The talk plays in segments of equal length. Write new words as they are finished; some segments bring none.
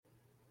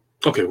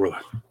Okay, we're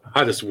live.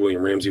 Hi, this is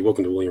William Ramsey.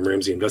 Welcome to William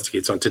Ramsey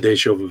Investigates. On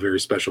today's show, we have a very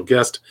special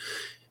guest.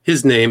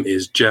 His name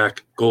is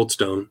Jack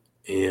Goldstone,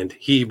 and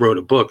he wrote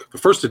a book. The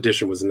first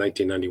edition was in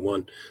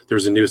 1991.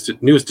 There's a newest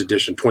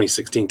edition,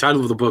 2016.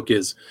 Title of the book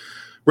is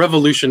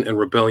Revolution and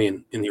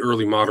Rebellion in the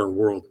Early Modern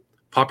World,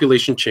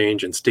 Population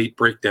Change and State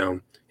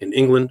Breakdown in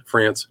England,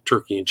 France,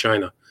 Turkey, and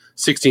China,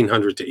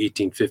 1600 to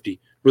 1850.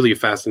 Really a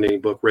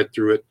fascinating book. Read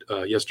through it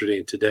yesterday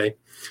and today.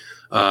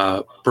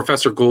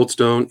 Professor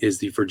Goldstone is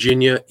the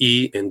Virginia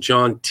E. and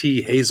John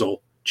T.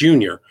 Hazel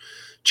Jr.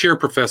 Chair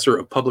Professor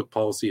of Public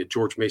Policy at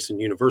George Mason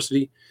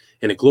University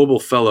and a Global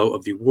Fellow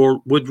of the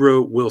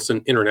Woodrow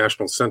Wilson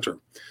International Center.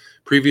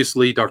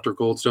 Previously, Dr.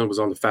 Goldstone was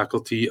on the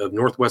faculty of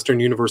Northwestern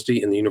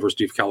University and the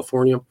University of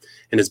California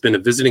and has been a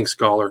visiting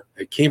scholar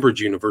at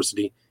Cambridge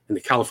University and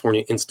the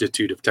California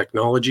Institute of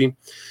Technology.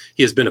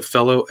 He has been a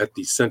fellow at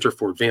the Center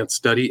for Advanced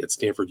Study at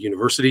Stanford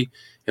University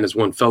and has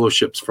won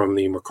fellowships from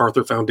the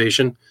MacArthur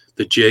Foundation,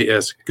 the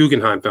J.S.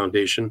 Guggenheim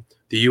Foundation,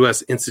 the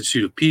U.S.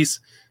 Institute of Peace,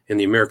 and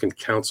the American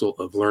Council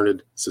of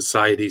Learned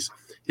Societies.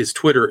 His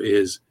Twitter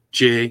is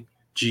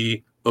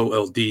JGOLDSTO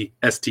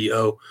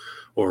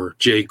or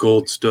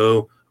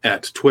JGoldstow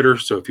at Twitter.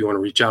 So if you want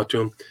to reach out to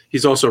him,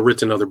 he's also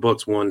written other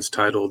books. One's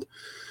titled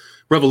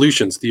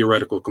Revolutions,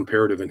 Theoretical,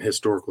 Comparative, and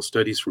Historical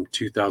Studies from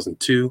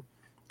 2002.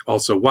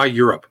 Also, Why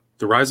Europe?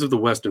 The Rise of the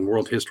West in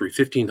World History,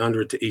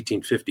 1500 to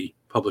 1850,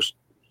 published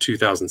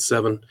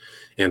 2007.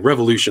 And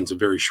Revolutions, a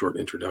very short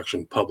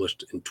introduction,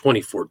 published in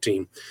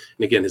 2014.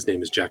 And again, his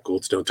name is Jack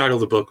Goldstone. Title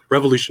of the book,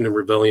 Revolution and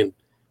Rebellion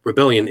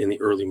in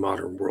the Early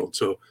Modern World.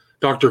 So,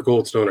 Dr.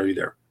 Goldstone, are you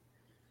there?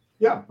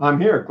 Yeah,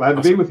 I'm here. Glad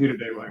to be with you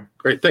today, William.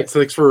 Great. Thanks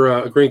for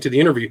agreeing to the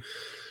interview.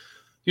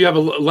 You have a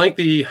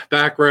lengthy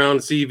background,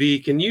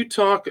 CV. Can you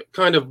talk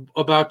kind of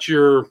about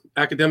your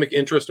academic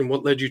interest and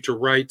what led you to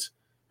write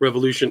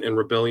Revolution and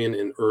Rebellion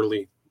in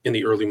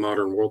the early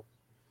modern world?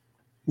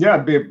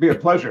 Yeah, it'd be a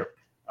pleasure.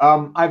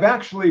 I've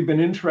actually been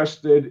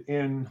interested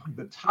in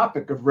the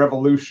topic of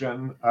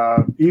revolution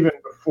even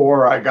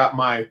before I got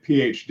my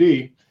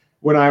PhD.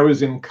 When I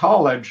was in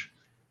college,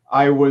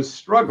 I was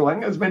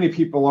struggling, as many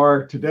people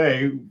are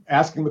today,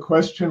 asking the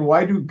question,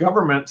 why do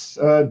governments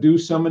do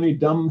so many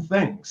dumb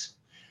things?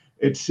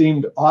 It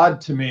seemed odd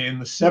to me in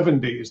the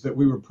 70s that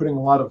we were putting a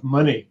lot of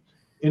money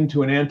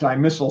into an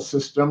anti-missile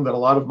system that a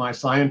lot of my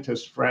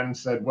scientist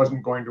friends said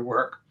wasn't going to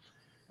work.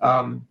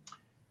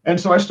 And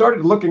so I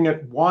started looking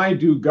at why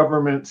do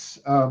governments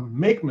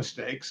make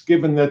mistakes,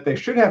 given that they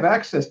should have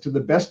access to the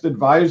best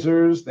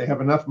advisors, they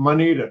have enough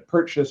money to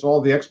purchase all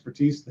the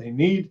expertise they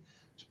need.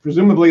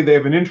 Presumably they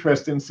have an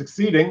interest in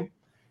succeeding,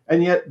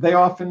 and yet they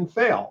often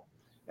fail.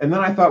 And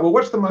then I thought, well,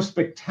 what's the most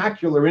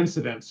spectacular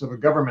incidence of a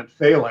government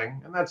failing?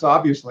 And that's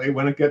obviously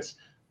when it gets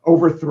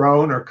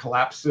overthrown or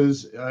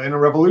collapses in a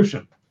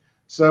revolution.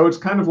 So it's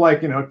kind of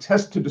like,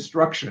 test to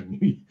destruction.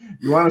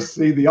 You want to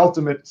see the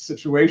ultimate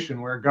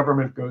situation where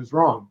government goes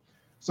wrong.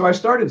 So I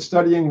started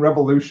studying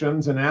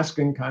revolutions and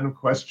asking kind of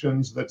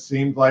questions that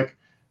seemed like,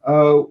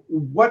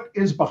 what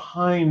is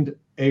behind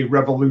a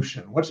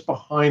revolution? What's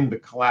behind the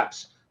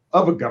collapse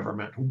of a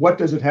government? What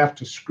does it have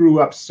to screw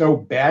up so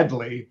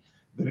badly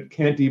that it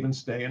can't even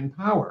stay in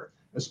power?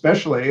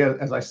 Especially,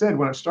 as I said,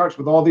 when it starts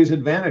with all these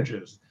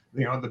advantages,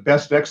 the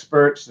best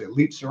experts, the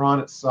elites are on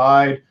its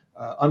side,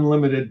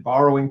 unlimited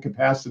borrowing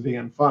capacity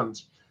and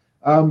funds.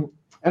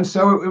 And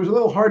so it was a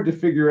little hard to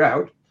figure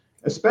out,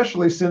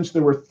 especially since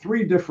there were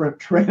three different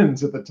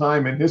trends at the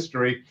time in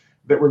history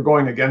that were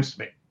going against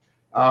me.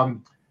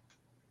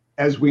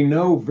 As we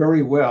know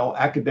very well,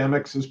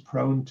 academics is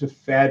prone to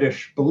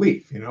faddish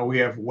belief. We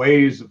have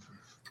ways of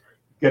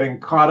getting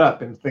caught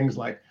up in things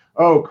like,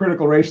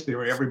 critical race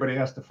theory, everybody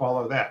has to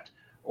follow that.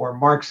 Or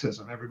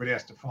Marxism, everybody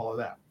has to follow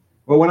that.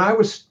 Well, when I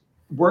was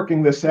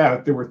working this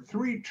out, there were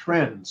three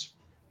trends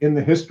in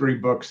the history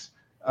books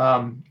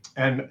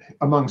and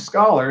among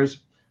scholars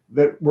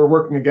that were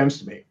working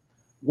against me.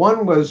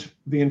 One was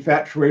the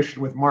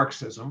infatuation with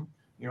Marxism,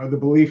 the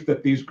belief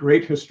that these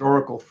great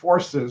historical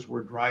forces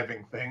were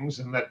driving things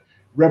and that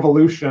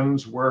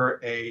revolutions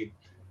were a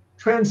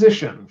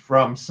transition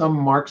from some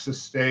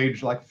Marxist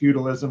stage like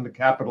feudalism to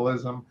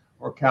capitalism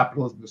or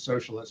capitalism to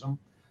socialism.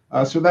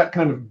 So that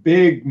kind of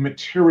big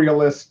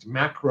materialist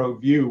macro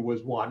view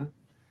was one.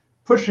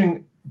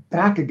 Pushing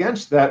back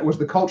against that was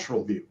the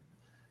cultural view,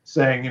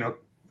 saying,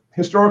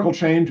 historical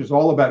change is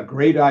all about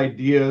great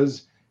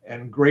ideas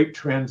and great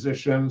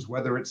transitions,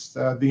 whether it's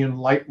the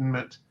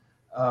Enlightenment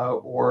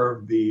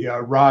or the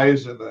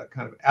rise of a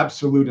kind of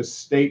absolutist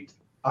state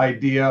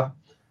idea.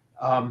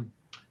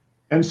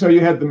 And so you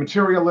had the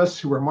materialists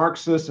who were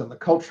Marxists and the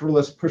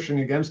culturalists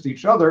pushing against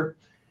each other.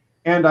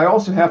 And I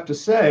also have to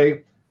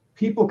say,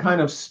 people kind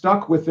of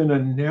stuck within a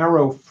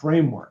narrow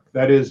framework.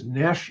 That is,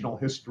 national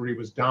history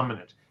was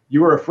dominant.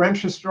 You were a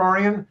French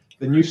historian,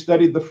 then you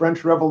studied the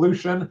French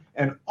Revolution,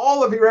 and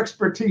all of your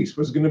expertise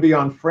was going to be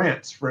on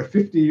France for a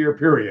 50-year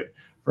period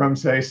from,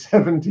 say,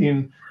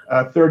 1739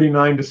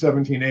 to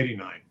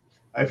 1789.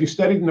 If you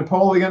studied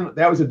Napoleon,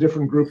 that was a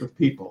different group of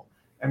people.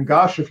 And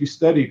gosh, if you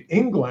studied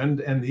England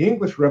and the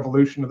English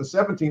Revolution of the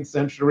 17th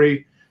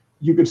century,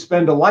 you could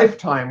spend a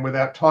lifetime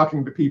without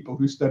talking to people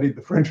who studied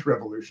the French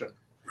Revolution.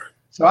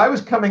 So I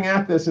was coming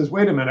at this as,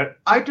 wait a minute,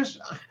 I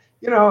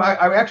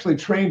actually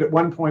trained at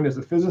one point as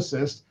a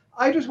physicist.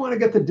 I just want to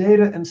get the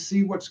data and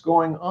see what's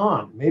going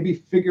on, maybe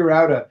figure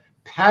out a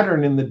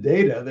pattern in the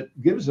data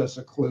that gives us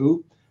a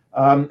clue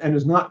and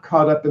is not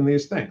caught up in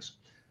these things.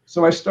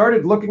 So I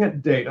started looking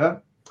at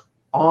data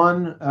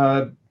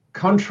on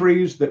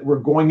countries that were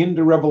going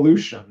into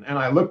revolution. And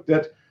I looked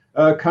at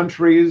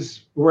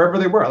countries wherever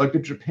they were. I looked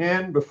at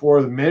Japan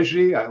before the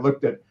Meiji. I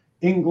looked at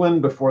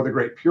England before the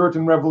Great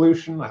Puritan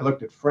Revolution. I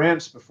looked at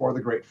France before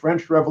the Great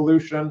French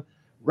Revolution,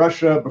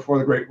 Russia before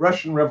the Great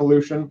Russian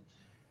Revolution.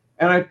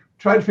 And I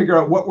tried to figure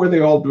out what were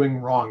they all doing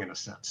wrong, in a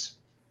sense.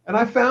 And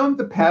I found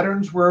the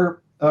patterns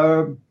were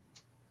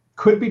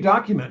could be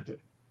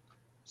documented.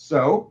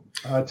 So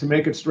to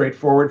make it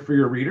straightforward for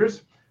your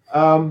readers,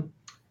 4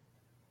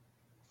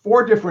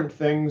 different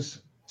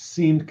things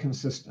seemed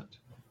consistent.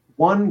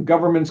 1,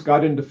 governments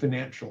got into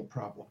financial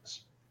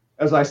problems.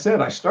 As I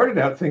said, I started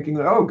out thinking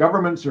that, oh,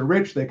 governments are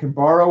rich, they can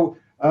borrow.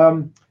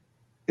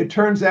 It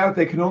turns out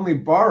they can only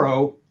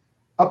borrow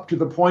up to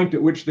the point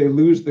at which they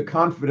lose the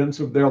confidence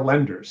of their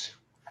lenders.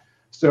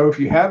 So if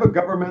you have a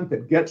government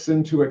that gets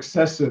into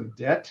excessive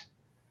debt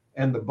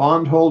and the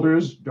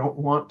bondholders don't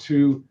want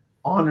to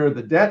honor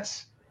the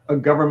debts, a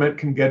government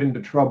can get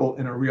into trouble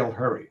in a real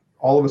hurry.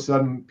 All of a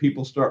sudden,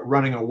 people start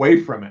running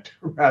away from it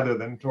rather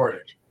than toward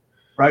it.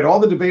 Right? All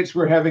the debates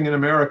we're having in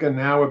America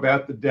now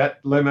about the debt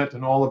limit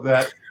and all of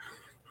that,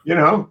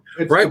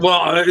 right.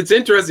 Well, it's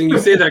interesting you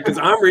say that, because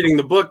I'm reading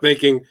the book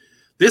thinking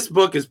this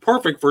book is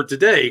perfect for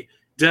today.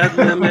 Debt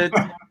limit,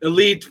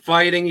 elite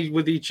fighting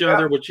with each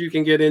other, which you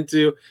can get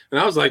into.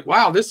 And I was like,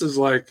 wow, this is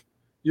like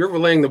you're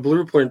relaying the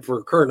blueprint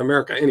for current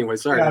America. Anyway,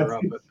 sorry to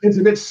interrupt. It's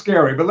a bit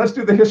scary, but let's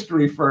do the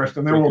history first,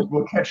 and then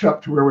we'll catch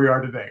up to where we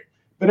are today.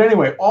 But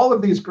anyway, all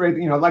of these great,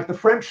 like the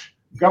French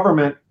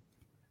government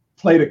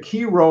played a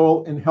key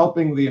role in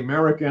helping the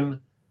American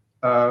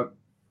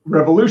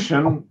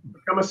Revolution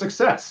become a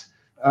success.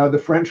 The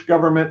French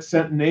government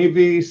sent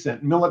navy,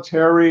 sent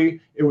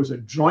military. It was a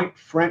joint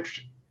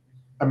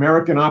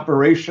French-American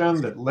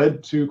operation that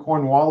led to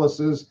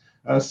Cornwallis's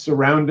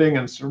surrounding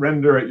and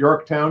surrender at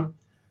Yorktown.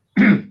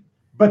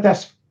 But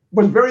that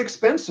was very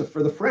expensive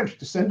for the French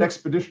to send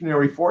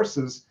expeditionary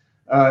forces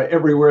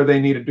everywhere they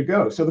needed to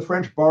go. So the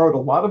French borrowed a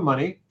lot of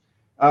money.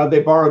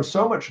 They borrowed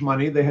so much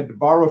money, they had to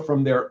borrow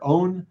from their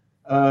own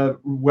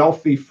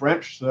wealthy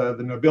French, the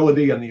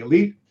nobility and the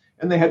elite,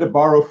 and they had to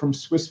borrow from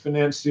Swiss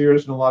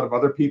financiers and a lot of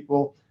other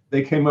people.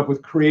 They came up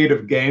with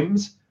creative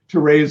games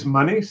to raise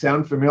money.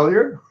 Sound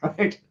familiar,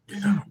 right?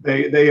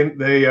 They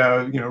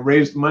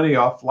raised money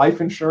off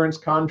life insurance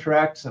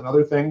contracts and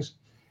other things.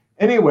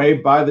 Anyway,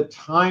 by the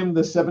time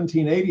the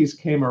 1780s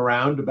came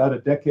around, about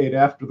a decade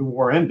after the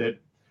war ended,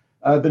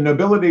 the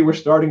nobility were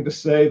starting to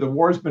say, the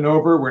war's been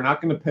over, we're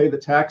not going to pay the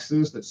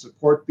taxes that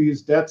support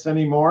these debts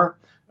anymore.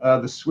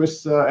 The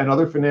Swiss and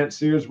other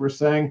financiers were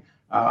saying,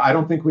 I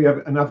don't think we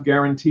have enough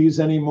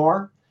guarantees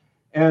anymore.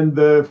 And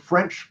the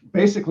French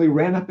basically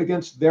ran up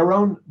against their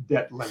own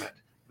debt limit.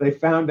 They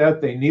found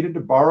out they needed to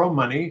borrow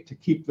money to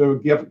keep the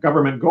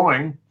government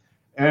going,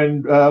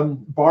 and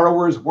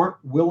borrowers weren't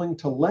willing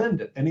to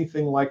lend at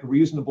anything like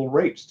reasonable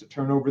rates to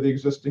turn over the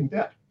existing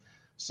debt.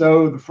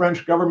 So the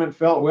French government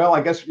felt, well,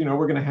 I guess, we're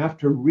going to have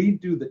to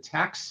redo the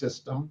tax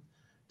system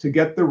to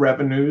get the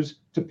revenues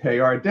to pay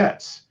our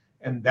debts.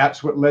 And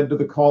that's what led to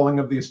the calling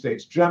of the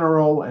Estates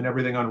General, and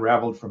everything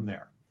unraveled from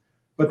there.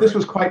 But this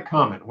was quite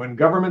common. When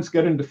governments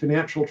get into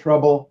financial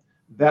trouble,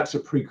 that's a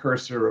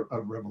precursor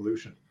of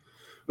revolution.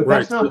 But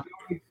that's not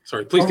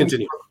sorry, please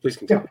continue. Please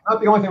continue. Yeah,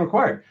 not the only thing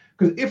required.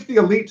 Because if the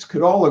elites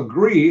could all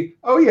agree,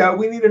 oh yeah,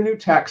 we need a new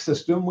tax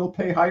system, we'll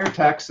pay higher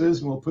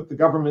taxes and we'll put the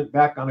government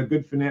back on a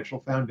good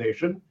financial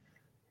foundation,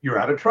 you're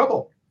out of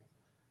trouble.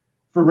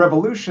 For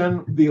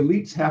revolution, the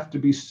elites have to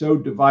be so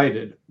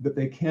divided that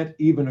they can't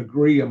even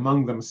agree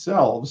among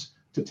themselves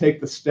to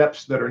take the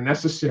steps that are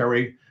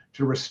necessary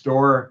to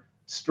restore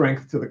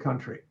strength to the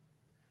country.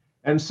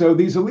 And so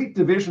these elite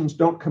divisions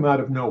don't come out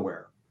of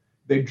nowhere.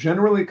 They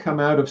generally come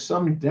out of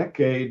some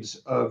decades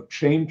of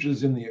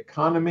changes in the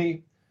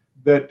economy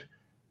that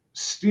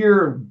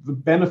steer the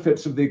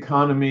benefits of the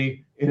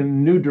economy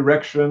in new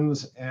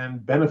directions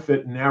and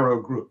benefit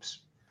narrow groups.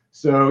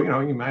 So,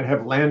 you might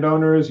have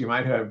landowners, you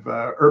might have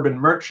urban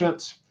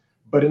merchants,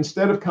 but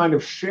instead of kind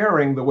of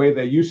sharing the way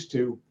they used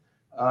to,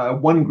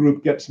 one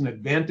group gets an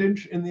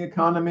advantage in the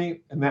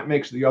economy, and that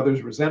makes the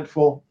others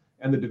resentful,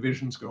 and the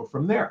divisions go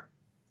from there.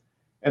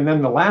 And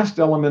then the last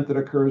element that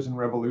occurs in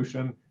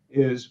revolution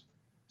is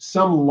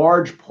some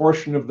large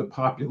portion of the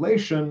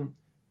population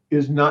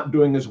is not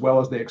doing as well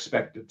as they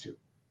expected to.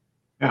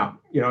 Now,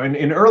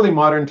 in early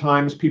modern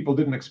times, people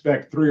didn't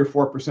expect 3 or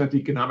 4%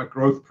 economic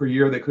growth per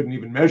year. They couldn't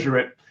even measure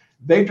it.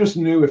 They just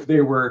knew if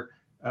they were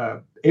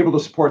able to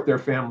support their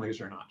families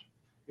or not,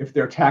 if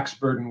their tax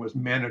burden was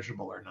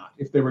manageable or not,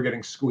 if they were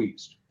getting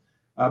squeezed.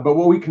 But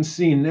what we can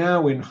see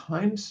now in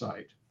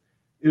hindsight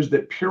is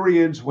that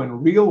periods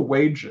when real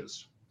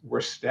wages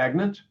were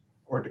stagnant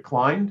or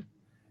declined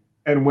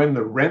And when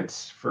the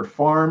rents for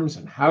farms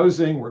and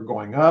housing were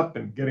going up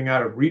and getting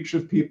out of reach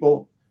of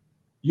people,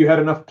 you had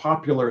enough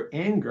popular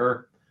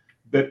anger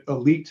that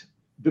elite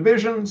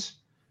divisions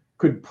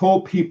could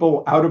pull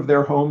people out of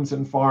their homes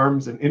and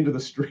farms and into the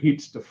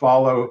streets to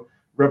follow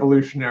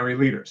revolutionary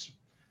leaders.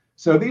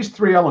 So these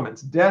three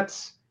elements,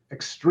 debts,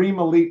 extreme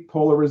elite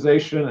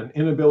polarization and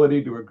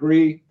inability to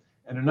agree,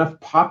 and enough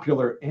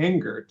popular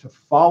anger to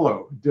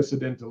follow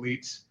dissident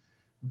elites,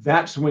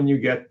 that's when you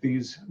get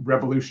these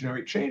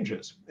revolutionary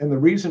changes. And the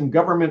reason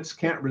governments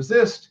can't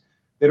resist,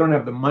 they don't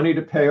have the money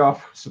to pay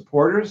off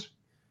supporters,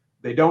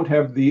 they don't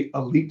have the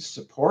elite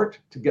support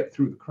to get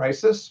through the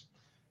crisis,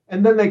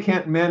 and then they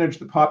can't manage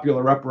the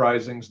popular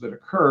uprisings that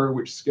occur,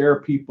 which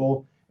scare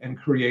people and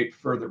create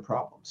further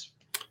problems.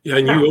 Yeah,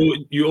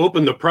 and you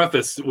open the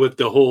preface with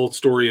the whole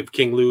story of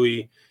King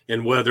Louis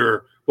and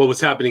whether what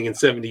was happening in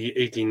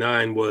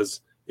 1789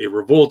 was a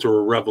revolt or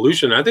a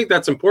revolution. I think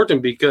that's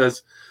important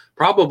because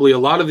probably a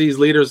lot of these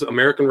leaders,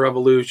 American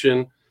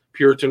Revolution,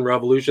 Puritan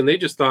Revolution, they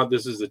just thought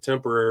this is a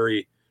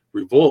temporary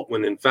revolt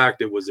when in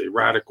fact it was a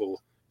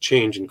radical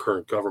change in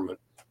current government.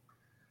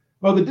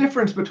 Well, the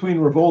difference between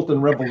revolt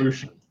and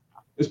revolution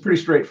is pretty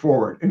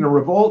straightforward. In a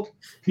revolt,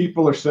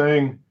 people are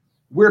saying,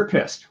 we're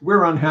pissed,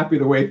 we're unhappy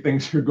the way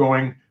things are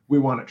going, we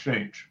want to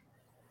change.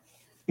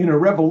 In a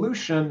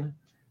revolution,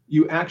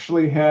 you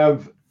actually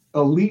have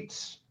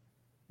elites.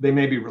 They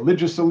may be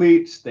religious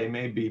elites, they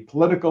may be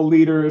political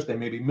leaders, they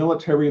may be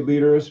military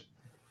leaders,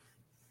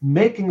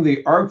 making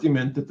the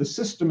argument that the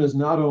system is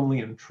not only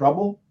in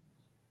trouble,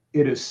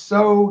 it is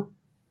so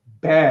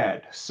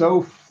bad, so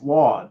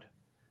flawed,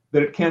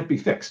 that it can't be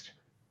fixed.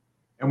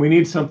 And we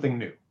need something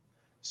new.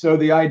 So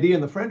the idea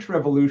in the French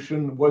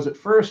Revolution was at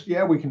first,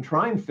 yeah, we can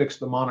try and fix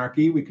the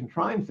monarchy, we can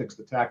try and fix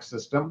the tax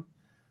system.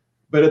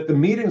 But at the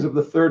meetings of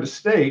the Third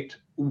Estate,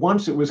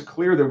 once it was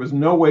clear there was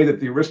no way that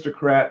the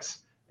aristocrats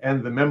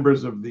and the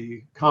members of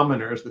the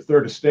commoners, the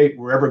Third Estate,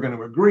 were ever going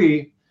to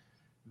agree,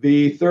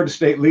 the Third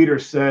Estate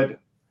leaders said,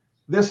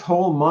 this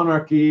whole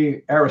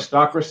monarchy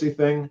aristocracy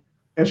thing,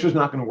 it's just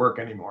not going to work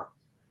anymore.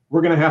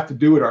 We're going to have to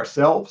do it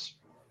ourselves,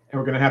 and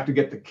we're going to have to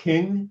get the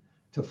king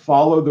to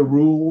follow the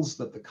rules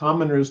that the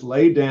commoners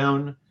lay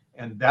down,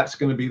 and that's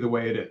going to be the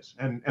way it is.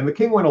 And the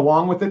king went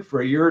along with it for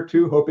a year or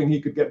two, hoping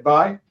he could get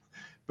by.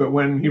 But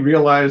when he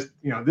realized,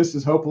 this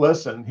is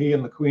hopeless, and he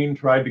and the queen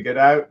tried to get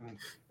out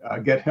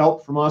and get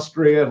help from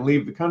Austria and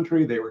leave the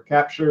country, they were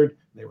captured,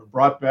 they were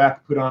brought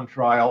back, put on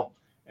trial,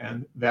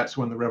 and that's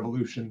when the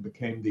revolution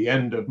became the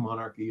end of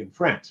monarchy in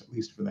France, at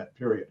least for that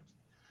period.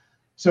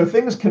 So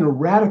things can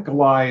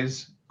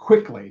radicalize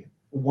quickly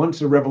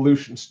once a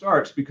revolution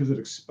starts because it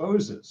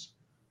exposes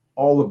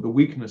all of the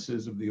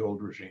weaknesses of the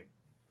old regime.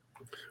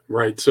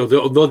 Right. So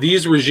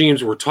these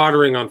regimes were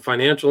tottering on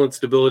financial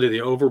instability, they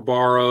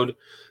overborrowed,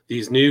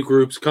 these new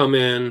groups come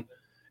in,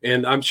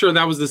 and I'm sure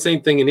that was the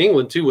same thing in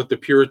England too with the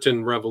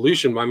Puritan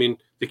Revolution. I mean,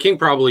 the king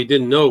probably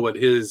didn't know what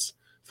his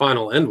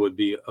final end would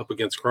be up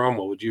against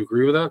Cromwell. Would you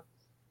agree with that?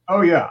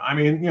 Oh yeah. I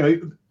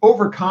mean,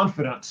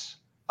 overconfidence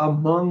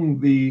among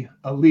the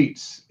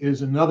elites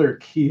is another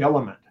key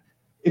element.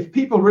 If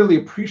people really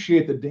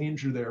appreciate the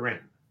danger they're in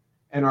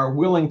and are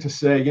willing to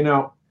say,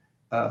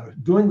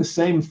 doing the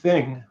same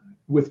thing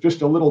with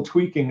just a little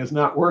tweaking is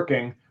not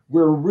working,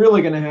 we're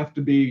really going to have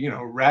to be,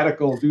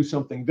 radical, do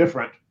something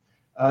different.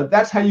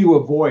 That's how you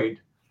avoid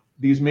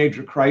these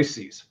major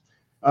crises.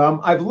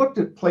 I've looked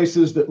at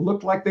places that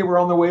looked like they were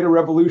on the way to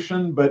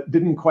revolution, but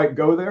didn't quite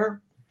go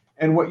there.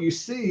 And what you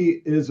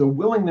see is a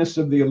willingness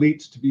of the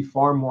elites to be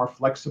far more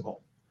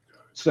flexible.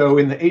 So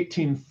in the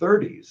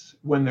 1830s,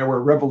 when there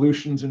were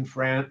revolutions in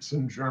France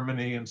and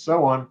Germany and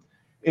so on,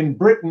 in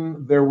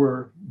Britain, there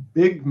were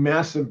big,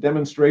 massive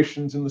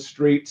demonstrations in the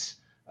streets.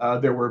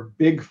 There were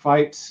big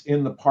fights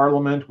in the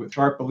parliament with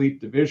sharp elite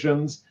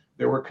divisions.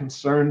 There were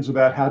concerns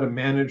about how to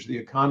manage the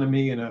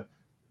economy in a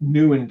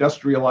new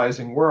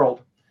industrializing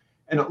world.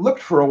 And it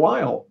looked for a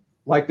while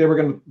like they were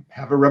going to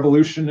have a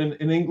revolution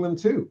in England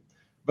too.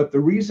 But the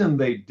reason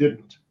they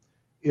didn't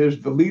is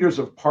the leaders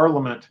of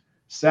parliament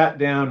sat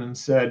down and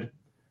said,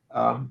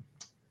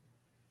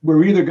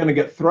 we're either going to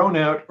get thrown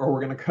out or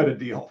we're going to cut a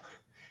deal.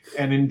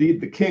 And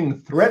indeed, the king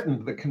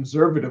threatened the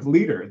conservative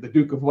leader, the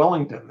Duke of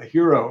Wellington, the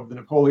hero of the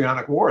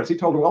Napoleonic Wars. He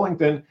told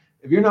Wellington,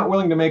 if you're not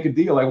willing to make a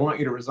deal, I want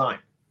you to resign.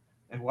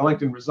 And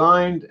Wellington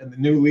resigned, and the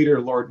new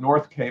leader, Lord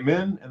North, came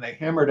in, and they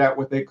hammered out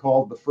what they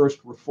called the first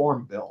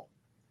Reform Bill.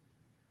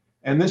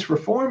 And this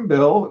Reform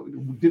Bill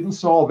didn't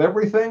solve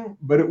everything,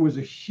 but it was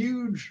a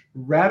huge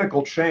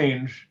radical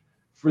change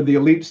for the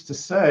elites to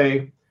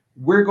say,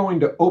 we're going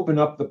to open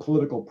up the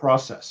political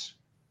process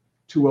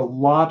to a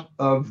lot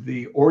of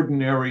the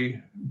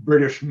ordinary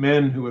British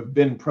men who have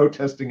been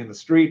protesting in the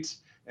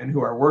streets and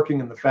who are working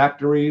in the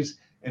factories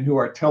and who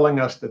are telling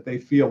us that they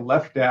feel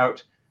left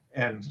out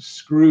and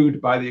screwed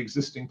by the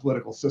existing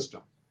political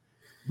system.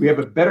 We have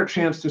a better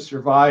chance to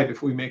survive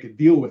if we make a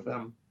deal with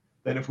them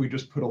than if we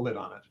just put a lid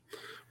on it.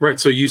 Right.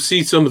 So you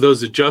see some of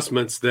those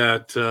adjustments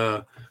that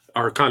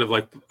are kind of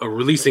like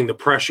releasing the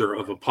pressure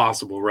of a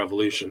possible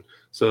revolution.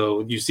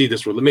 So you see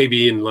this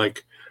maybe in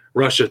like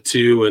Russia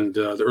too, and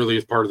the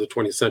earliest part of the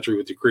 20th century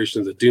with the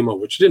creation of the Duma,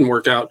 which didn't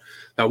work out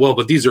that well.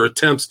 But these are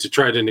attempts to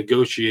try to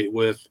negotiate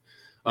with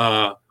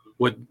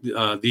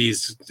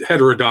these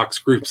heterodox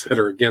groups that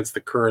are against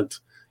the current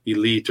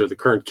elite or the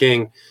current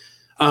king.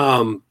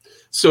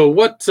 So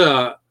what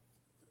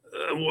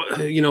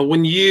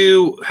when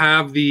you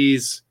have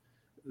these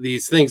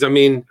things, I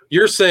mean,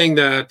 you're saying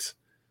that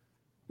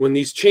when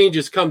these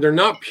changes come, they're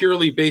not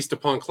purely based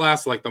upon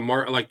class, like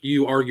like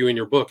you argue in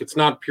your book. It's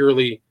not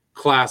purely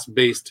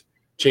class-based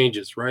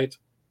changes, right?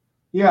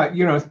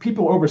 Yeah,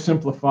 people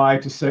oversimplify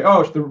to say,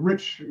 oh, it's the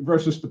rich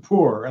versus the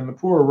poor, and the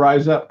poor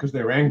rise up because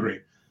they're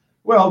angry.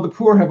 Well, the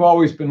poor have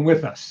always been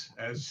with us,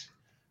 as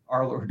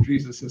our Lord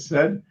Jesus has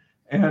said,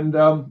 and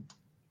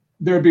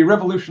there'd be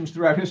revolutions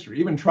throughout history.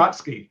 Even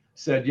Trotsky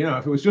said,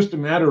 if it was just a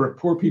matter of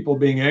poor people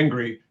being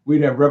angry,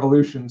 we'd have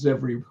revolutions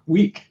every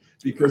week,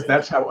 because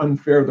that's how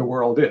unfair the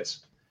world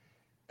is.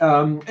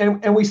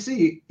 And we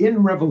see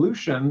in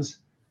revolutions,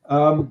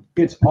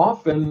 it's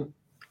often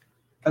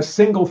a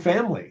single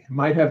family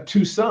might have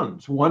two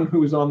sons, one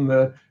who is on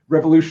the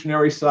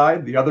revolutionary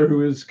side, the other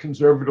who is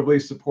conservatively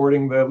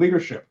supporting the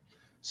leadership.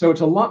 So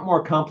it's a lot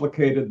more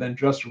complicated than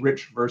just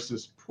rich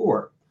versus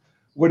poor.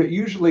 What it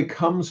usually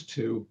comes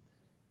to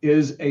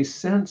is a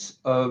sense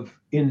of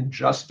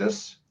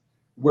injustice,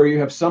 where you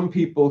have some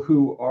people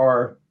who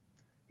are,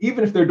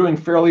 even if they're doing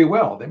fairly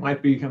well, they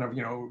might be kind of,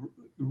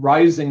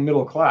 rising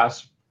middle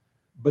class,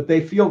 but they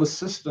feel the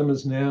system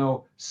is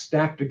now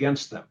stacked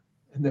against them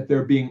and that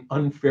they're being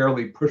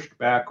unfairly pushed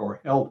back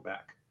or held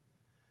back.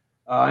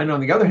 And on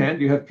the other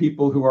hand, you have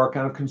people who are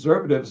kind of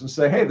conservatives and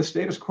say, hey, the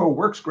status quo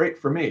works great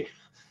for me.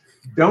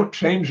 Don't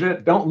change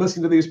it. Don't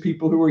listen to these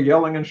people who are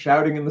yelling and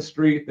shouting in the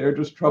street. They're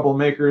just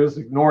troublemakers.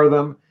 Ignore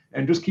them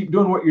and just keep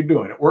doing what you're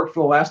doing. It worked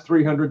for the last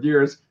 300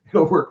 years.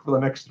 It'll work for the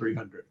next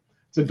 300.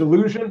 It's a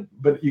delusion,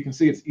 but you can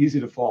see it's easy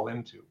to fall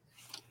into.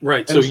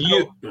 Right.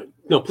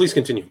 No, please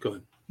continue. Go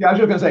ahead. Yeah, I was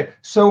just going to say,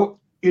 so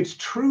it's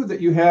true that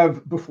you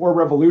have, before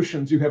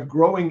revolutions, you have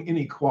growing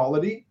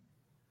inequality,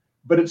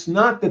 but it's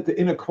not that the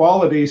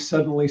inequality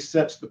suddenly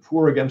sets the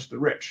poor against the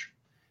rich.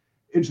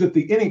 It's that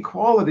the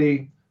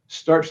inequality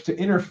starts to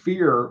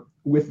interfere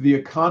with the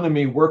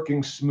economy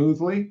working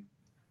smoothly.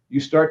 You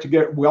start to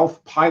get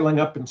wealth piling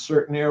up in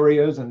certain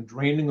areas and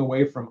draining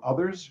away from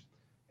others.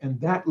 And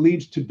that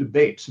leads to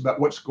debates about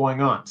what's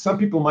going on. Some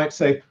people might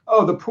say,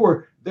 oh, the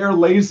poor, they're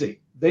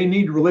lazy. They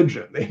need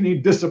religion. They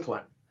need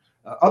discipline.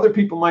 Other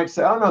people might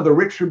say, oh, no, the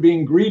rich are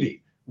being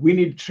greedy. We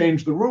need to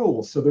change the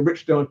rules so the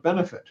rich don't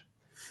benefit.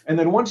 And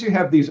then once you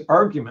have these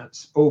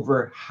arguments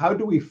over how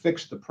do we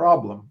fix the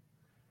problem,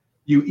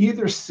 you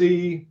either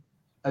see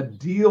a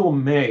deal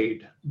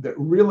made that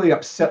really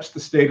upsets the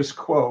status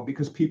quo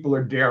because people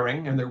are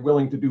daring and they're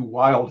willing to do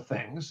wild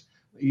things.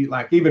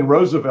 Like even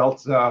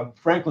Roosevelt,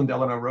 Franklin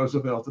Delano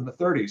Roosevelt in the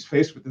 30s,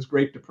 faced with this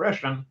Great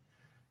Depression,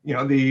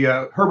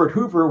 Herbert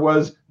Hoover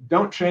was,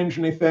 don't change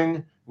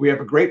anything. We have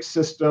a great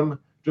system.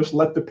 Just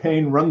let the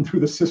pain run through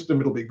the system.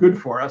 It'll be good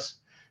for us.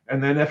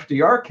 And then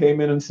FDR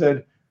came in and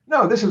said,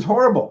 no, this is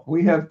horrible.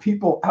 We have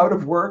people out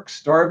of work,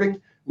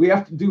 starving. We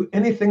have to do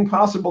anything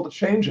possible to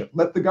change it.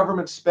 Let the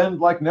government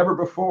spend like never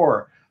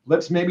before.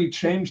 Let's maybe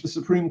change the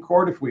Supreme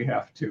Court if we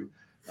have to.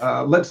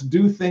 Let's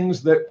do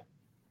things that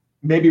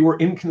maybe were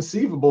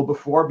inconceivable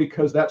before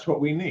because that's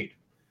what we need.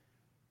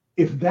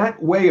 If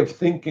that way of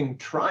thinking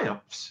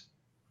triumphs,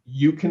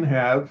 you can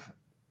have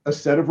a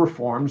set of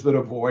reforms that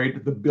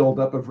avoid the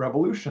buildup of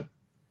revolution.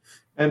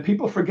 And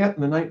people forget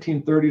in the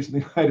 1930s in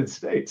the United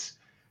States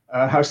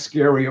how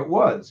scary it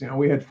was.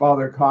 We had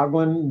Father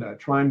Coughlin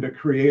trying to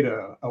create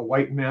a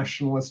white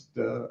nationalist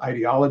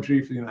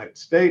ideology for the United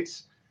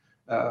States.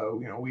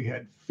 We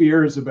had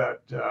fears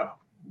about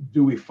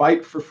do we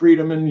fight for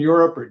freedom in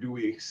Europe or do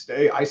we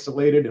stay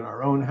isolated in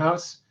our own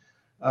house?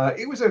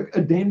 It was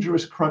a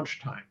dangerous crunch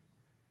time.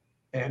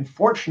 And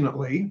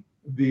fortunately,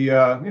 the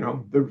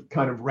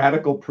kind of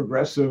radical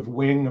progressive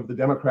wing of the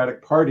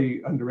Democratic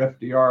Party under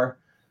FDR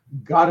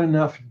got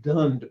enough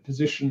done to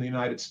position the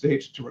United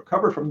States to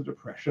recover from the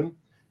Depression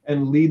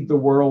and lead the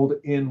world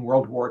in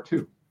World War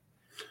II.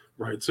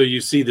 Right. So you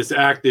see this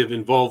active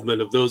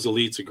involvement of those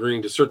elites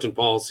agreeing to certain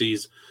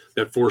policies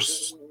that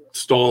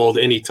forestalled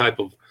any type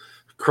of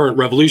current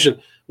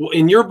revolution. Well,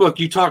 in your book,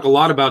 you talk a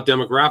lot about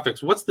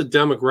demographics. What's the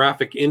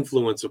demographic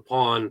influence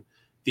upon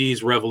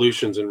these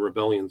revolutions and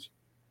rebellions?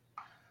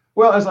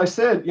 Well, as I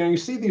said, you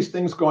see these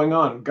things going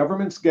on,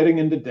 governments getting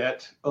into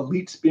debt,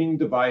 elites being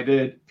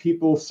divided,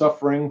 people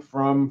suffering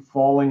from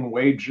falling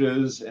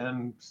wages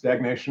and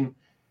stagnation.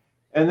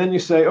 And then you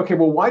say, okay,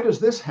 well, why does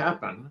this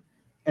happen?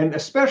 And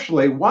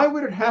especially, why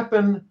would it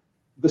happen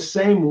the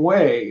same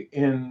way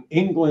in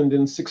England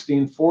in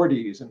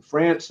 1640s, in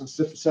France in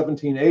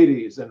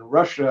 1780s, and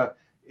Russia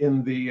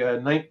in the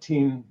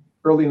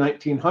early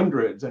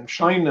 1900s, and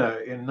China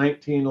in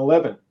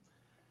 1911?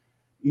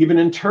 Even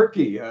in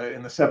Turkey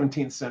in the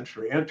 17th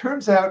century. And it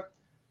turns out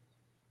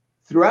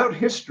throughout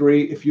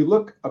history, if you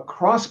look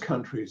across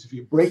countries, if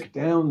you break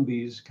down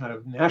these kind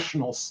of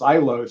national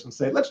silos and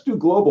say, let's do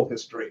global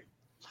history,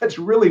 let's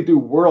really do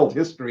world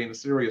history in a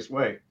serious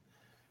way,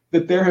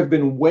 that there have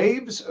been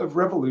waves of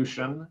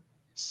revolution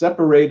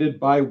separated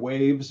by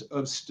waves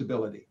of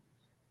stability.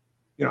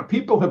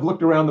 People have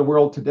looked around the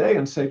world today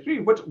and say, gee,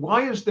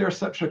 why is there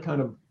such a kind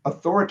of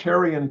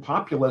authoritarian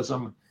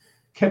populism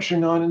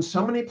catching on in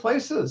so many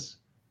places?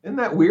 Isn't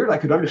that weird? I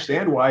could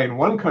understand why in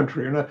one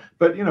country,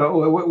 but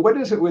what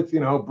is it with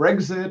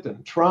Brexit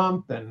and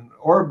Trump and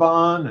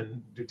Orban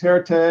and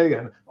Duterte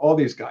and all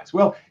these guys?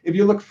 Well, if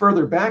you look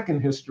further back in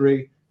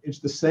history, it's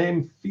the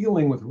same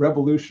feeling with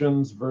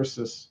revolutions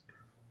versus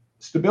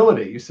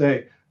stability. You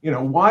say,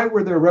 why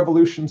were there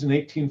revolutions in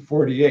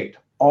 1848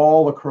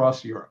 all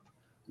across Europe?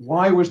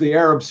 Why was the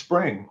Arab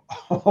Spring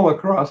all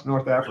across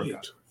North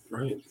Africa?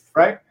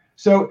 Right.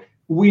 So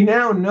we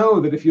now know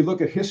that if you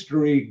look at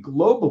history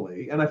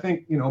globally, and I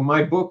think,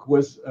 my book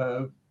was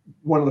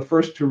one of the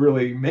first to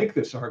really make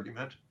this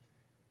argument.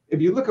 If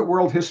you look at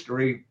world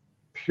history,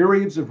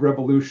 periods of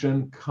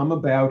revolution come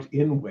about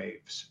in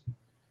waves.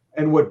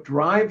 And what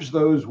drives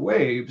those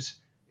waves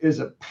is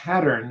a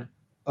pattern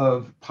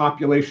of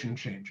population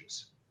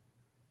changes.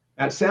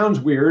 That sounds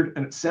weird,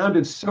 and it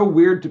sounded so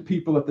weird to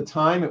people at the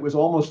time. It was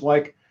almost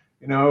like,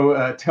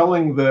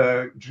 telling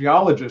the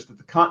geologist that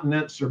the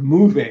continents are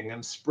moving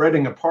and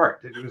spreading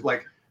apart. It was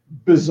like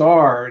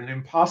bizarre and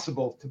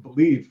impossible to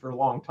believe for a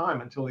long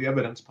time until the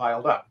evidence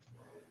piled up.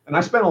 And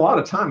I spent a lot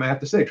of time, I have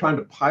to say, trying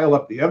to pile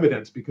up the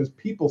evidence because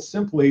people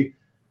simply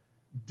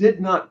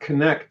did not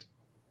connect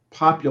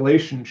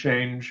population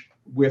change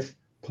with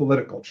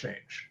political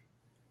change.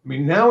 I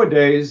mean,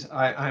 nowadays,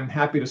 I'm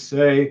happy to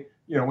say,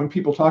 when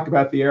people talk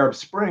about the Arab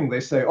Spring, they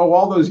say, oh,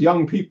 all those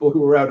young people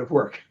who were out of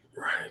work.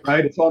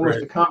 Right? It's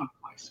almost a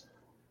commonplace.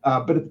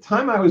 But at the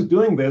time I was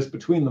doing this,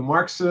 between the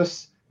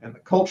Marxists and the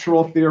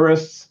cultural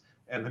theorists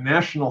and the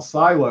national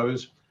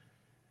silos,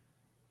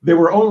 there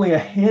were only a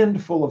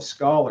handful of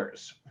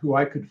scholars who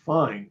I could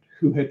find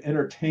who had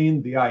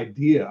entertained the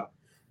idea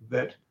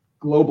that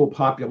global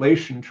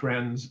population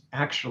trends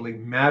actually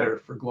matter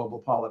for global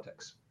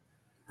politics.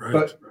 Right.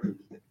 But,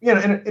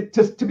 and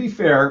to be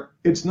fair,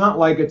 it's not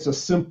like it's a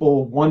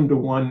simple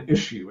one-to-one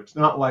issue. It's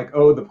not like,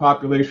 oh, the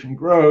population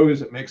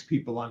grows, it makes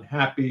people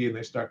unhappy, and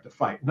they start to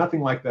fight.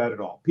 Nothing like that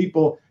at all.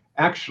 People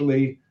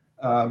actually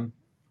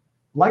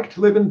like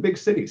to live in big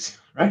cities,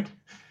 right?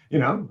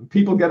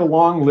 People get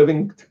along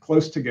living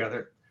close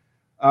together.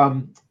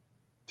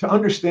 To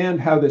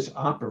understand how this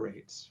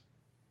operates,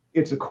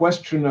 it's a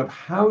question of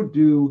how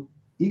do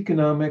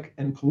economic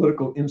and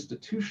political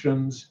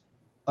institutions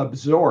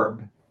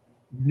absorb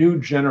new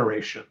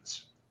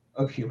generations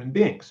of human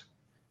beings.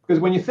 Because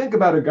when you think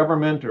about a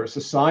government or a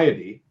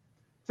society,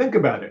 think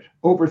about it.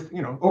 Over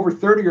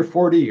 30 or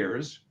 40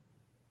 years,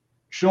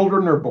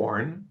 children are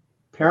born,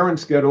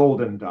 parents get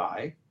old and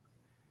die,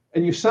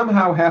 and you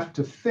somehow have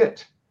to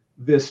fit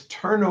this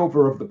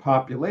turnover of the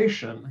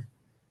population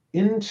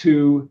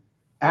into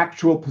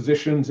actual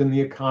positions in the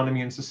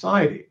economy and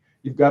society.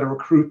 You've got to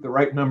recruit the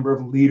right number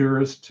of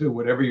leaders to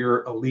whatever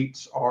your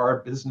elites are,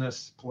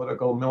 business,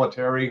 political,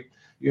 military.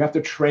 You have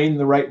to train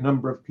the right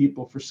number of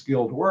people for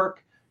skilled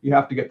work. You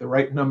have to get the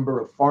right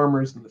number of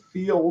farmers in the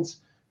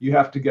fields. You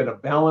have to get a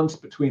balance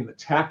between the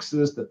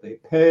taxes that they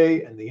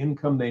pay and the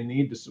income they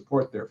need to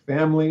support their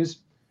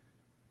families.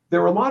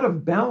 There are a lot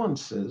of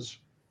balances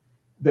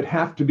that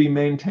have to be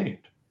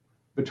maintained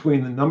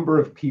between the number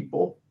of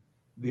people,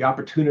 the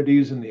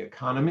opportunities in the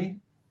economy,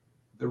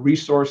 the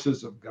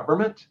resources of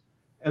government,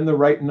 and the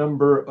right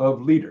number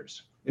of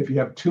leaders. If you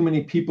have too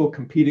many people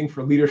competing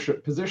for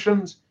leadership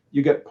positions,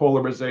 you get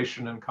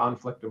polarization and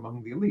conflict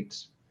among the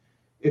elites.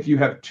 If you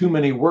have too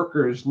many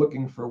workers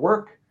looking for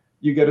work,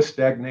 you get a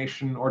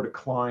stagnation or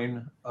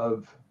decline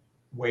of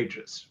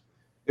wages.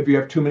 If you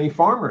have too many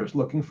farmers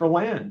looking for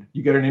land,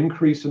 you get an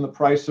increase in the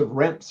price of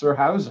rents or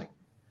housing.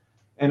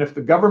 And if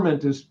the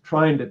government is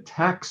trying to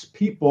tax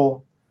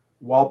people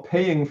while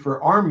paying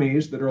for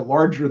armies that are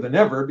larger than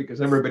ever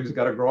because everybody's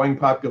got a growing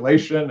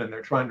population and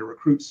they're trying to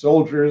recruit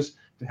soldiers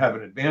to have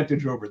an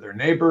advantage over their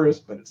neighbors,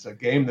 but it's a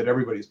game that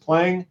everybody's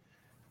playing,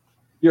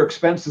 your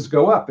expenses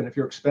go up. And if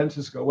your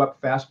expenses go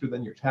up faster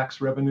than your tax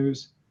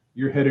revenues,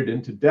 you're headed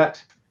into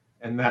debt.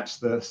 And that's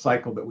the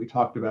cycle that we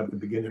talked about at the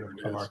beginning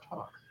of our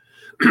talk.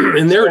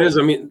 And there it is.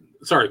 I mean,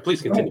 sorry,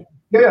 please continue.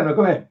 Yeah, no,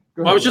 go ahead.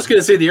 Well, I was just going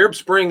to say the Arab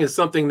Spring is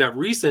something that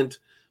recent,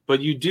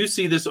 but you do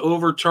see this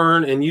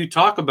overturn, and you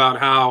talk about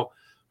how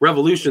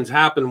revolutions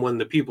happen when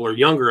the people are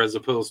younger as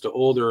opposed to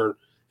older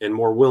and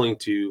more willing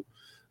to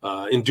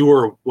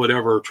endure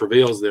whatever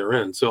travails they're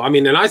in. So, I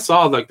mean, and I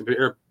saw like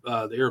the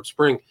Arab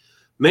Spring,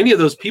 many of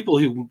those people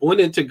who went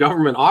into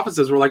government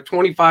offices were like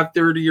 25,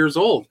 30 years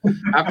old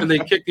after they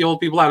kicked the old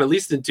people out, at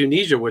least in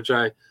Tunisia, which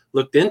I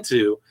looked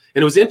into.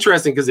 And it was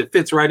interesting because it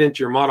fits right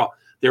into your model.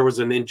 There was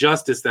an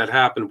injustice that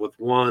happened with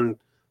one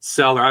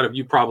seller.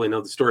 You probably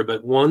know the story,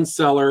 but one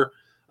seller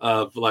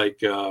of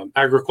like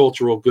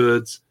agricultural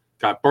goods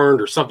got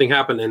burned or something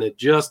happened, and it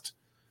just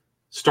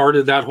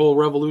started that whole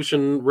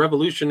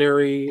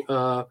revolutionary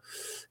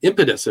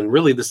impetus. And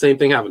really the same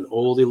thing happened.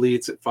 Old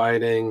elites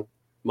fighting,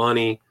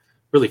 money,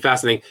 really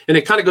fascinating. And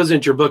it kind of goes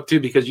into your book too,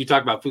 because you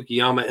talk about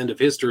Fukuyama, end of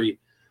history.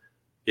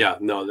 Yeah,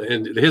 no,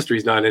 and the history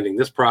is not ending.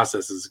 This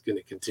process is going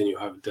to continue.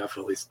 I would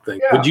definitely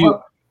think. Yeah, Would you?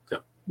 Yeah.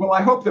 well,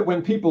 I hope that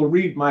when people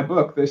read my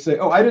book, they say,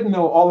 "Oh, I didn't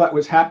know all that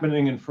was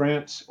happening in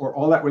France, or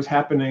all that was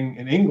happening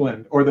in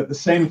England, or that the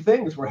same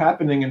things were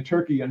happening in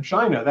Turkey and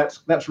China.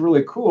 That's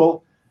really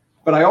cool."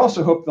 But I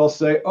also hope they'll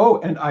say, "Oh,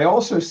 and I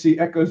also see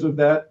echoes of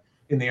that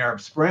in the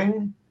Arab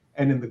Spring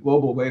and in the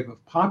global wave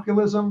of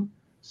populism."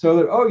 So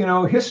that,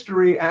 oh,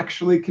 history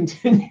actually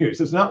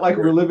continues. It's not like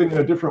we're living in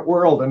a different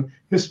world and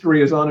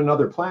history is on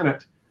another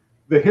planet.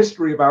 The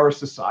history of our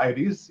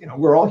societies,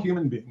 we're all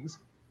human beings.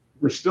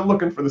 We're still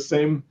looking for the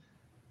same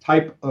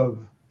type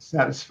of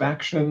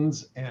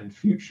satisfactions and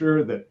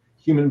future that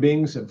human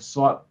beings have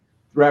sought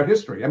throughout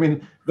history. I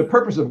mean, the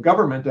purpose of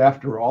government,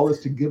 after all,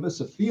 is to give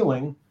us a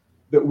feeling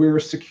that we're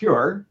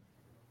secure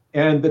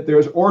and that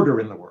there's order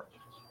in the world.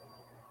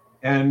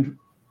 And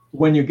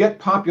when you get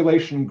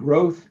population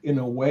growth in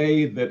a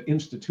way that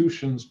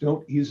institutions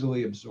don't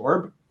easily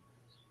absorb,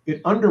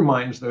 it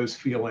undermines those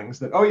feelings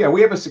that, oh yeah,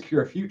 we have a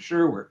secure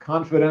future, we're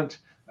confident,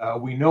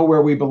 we know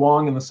where we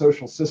belong in the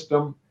social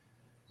system.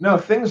 No,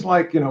 things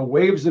like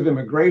waves of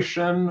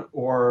immigration,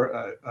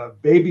 or a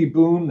baby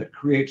boom that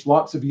creates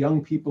lots of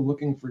young people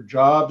looking for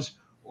jobs,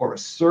 or a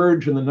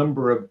surge in the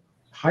number of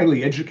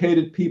highly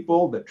educated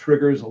people that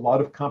triggers a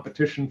lot of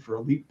competition for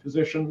elite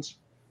positions.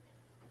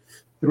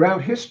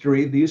 Throughout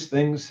history, these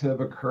things have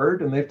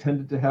occurred and they've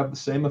tended to have the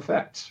same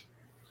effects.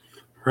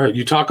 Right.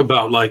 You talk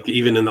about, like,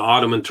 even in the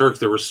Ottoman Turks,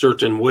 there were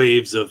certain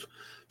waves of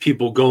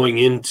people going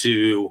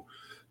into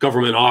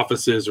government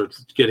offices or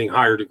getting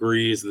higher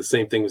degrees. The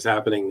same thing was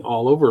happening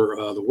all over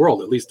the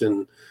world, at least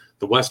in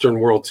the Western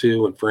world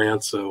too, in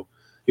France. So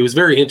it was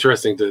very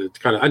interesting to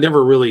kind of, I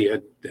never really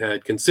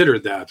had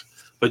considered that,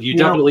 but you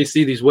definitely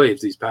see these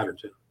waves, these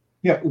patterns.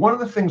 Yeah. One of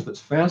the things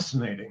that's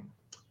fascinating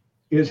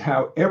is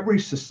how every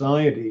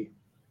society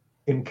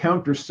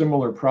encounters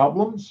similar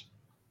problems,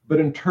 but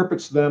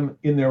interprets them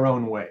in their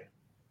own way.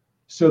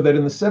 So that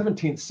in the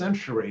 17th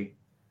century,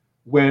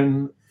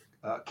 when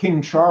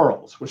King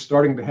Charles was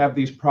starting to have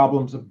these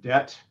problems of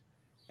debt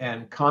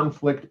and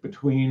conflict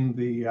between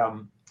the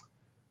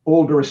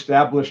older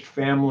established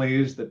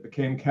families that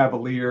became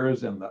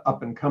Cavaliers and the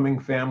up and coming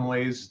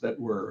families that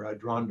were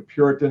drawn to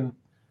Puritan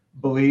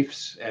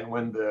beliefs, and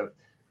when the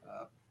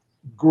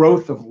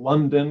growth of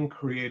London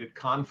created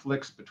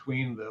conflicts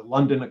between the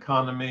London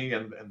economy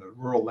and the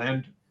rural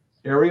land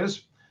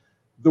areas,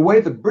 the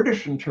way the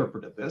British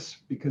interpreted this,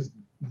 because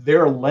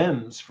their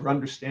lens for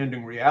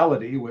understanding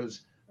reality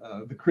was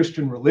the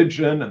Christian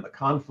religion and the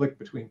conflict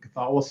between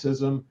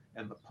Catholicism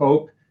and the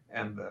Pope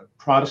and the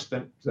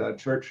Protestant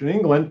church in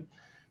England,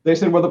 they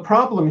said, well, the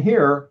problem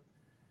here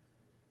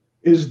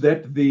is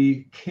that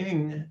the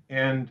king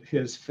and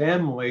his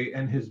family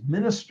and his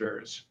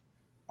ministers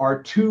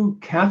are too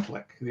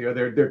Catholic.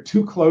 They're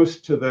too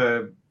close to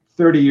the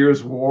 30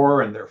 Years'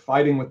 War, and they're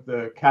fighting with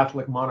the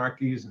Catholic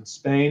monarchies in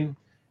Spain.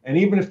 And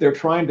even if they're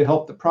trying to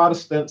help the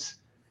Protestants,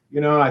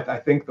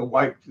 I think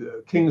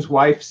the king's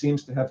wife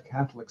seems to have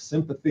Catholic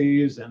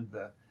sympathies, and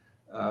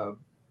the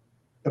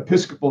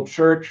Episcopal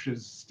Church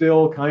is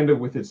still kind of,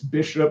 with its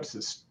bishops,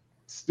 is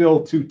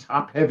still too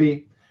top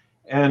heavy.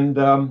 And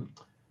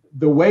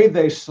the way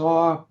they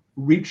saw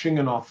reaching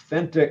an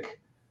authentic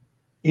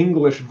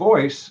English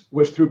voice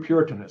was through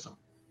Puritanism.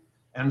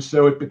 And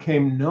so it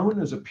became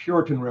known as a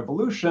Puritan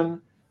revolution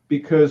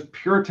because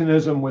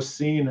Puritanism was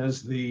seen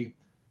as the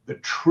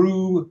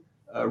true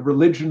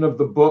religion of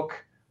the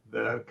book,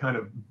 the kind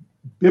of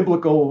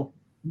biblical,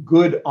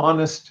 good,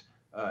 honest,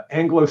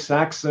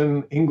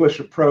 Anglo-Saxon English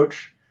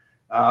approach.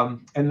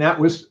 And that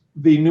was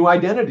the new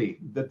identity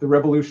that the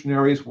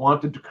revolutionaries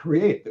wanted to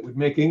create, that would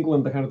make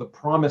England the kind of the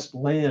promised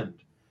land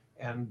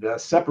and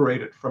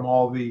separate it from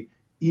all the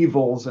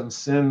evils and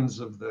sins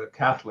of the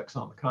Catholics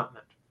on the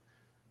continent.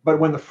 But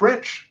when the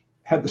French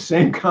had the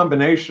same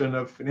combination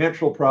of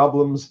financial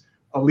problems,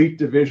 elite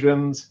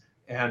divisions,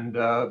 and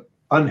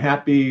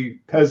unhappy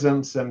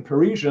peasants and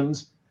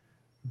Parisians,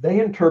 they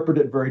interpret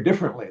it very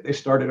differently. They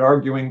started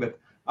arguing that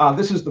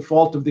this is the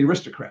fault of the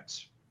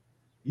aristocrats.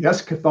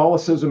 Yes,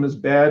 Catholicism is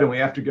bad and we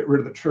have to get rid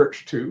of the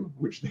church too,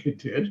 which they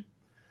did.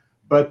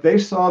 But they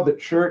saw the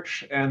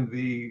church and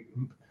the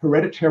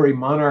hereditary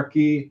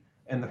monarchy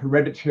and the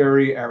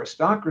hereditary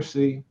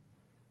aristocracy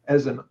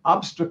as an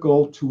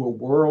obstacle to a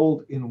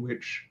world in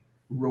which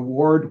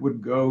reward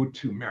would go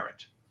to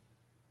merit.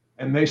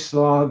 And they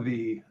saw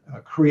the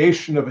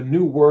creation of a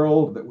new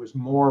world that was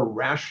more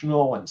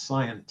rational and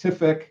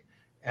scientific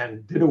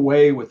and did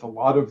away with a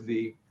lot of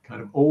the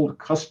kind of old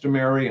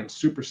customary and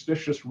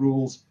superstitious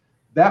rules.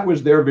 That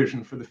was their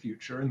vision for the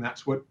future, and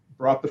that's what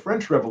brought the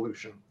French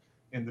Revolution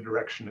in the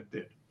direction it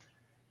did.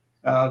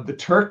 The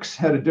Turks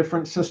had a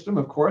different system,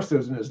 of course. It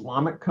was an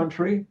Islamic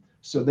country,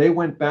 so they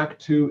went back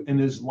to an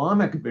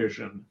Islamic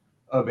vision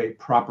of a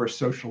proper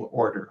social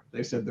order.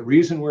 They said the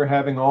reason we're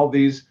having all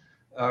these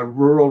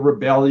rural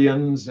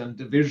rebellions and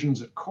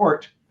divisions at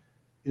court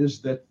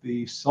is that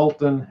the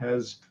Sultan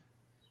has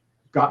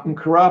gotten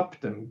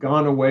corrupt and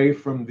gone away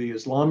from the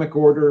Islamic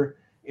order,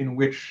 in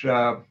which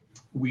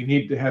we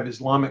need to have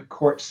Islamic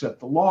courts set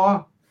the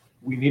law.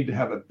 We need to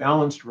have a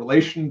balanced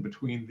relation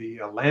between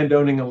the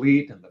landowning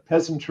elite and the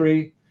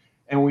peasantry.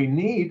 And we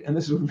need, and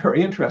this is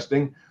very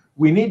interesting,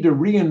 we need to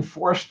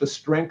reinforce the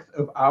strength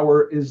of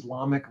our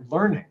Islamic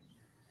learning.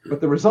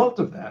 But the result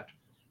of that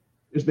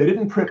is they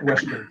didn't print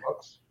Western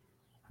books.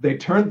 They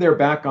turned their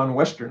back on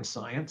Western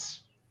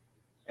science,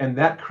 and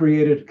that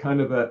created kind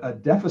of a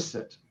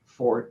deficit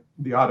for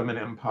the Ottoman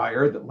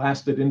Empire that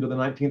lasted into the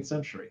 19th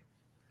century.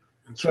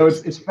 So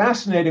it's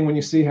fascinating when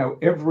you see how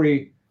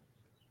every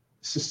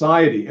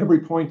society, every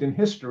point in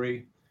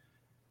history,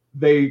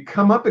 they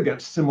come up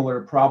against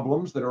similar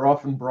problems that are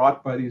often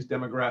brought by these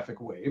demographic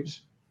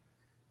waves.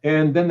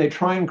 And then they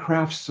try and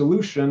craft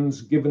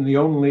solutions given the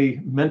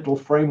only mental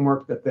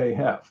framework that they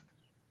have.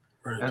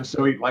 Right. And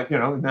so, like,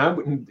 now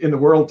in the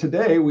world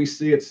today, we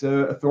see it's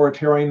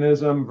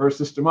authoritarianism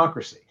versus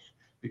democracy,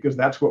 because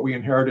that's what we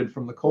inherited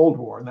from the Cold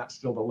War, and that's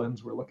still the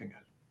lens we're looking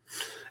at.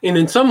 And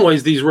in some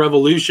ways, these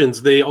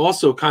revolutions, they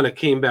also kind of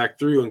came back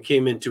through and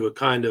came into a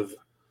kind of,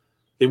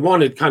 they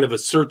wanted kind of a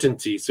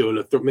certainty,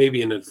 so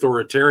maybe an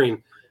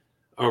authoritarian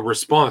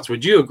response.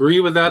 Would you agree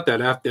with that?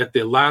 That at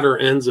the latter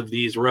ends of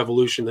these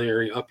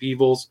revolutionary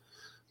upheavals,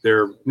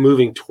 they're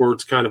moving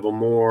towards kind of a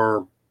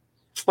more,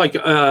 like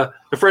the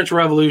French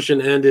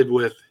Revolution ended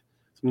with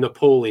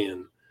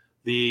Napoleon.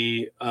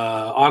 The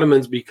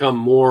Ottomans become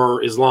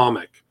more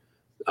Islamic.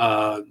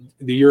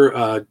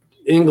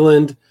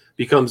 England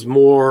becomes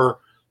more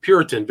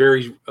Puritan,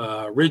 very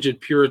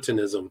rigid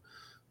Puritanism.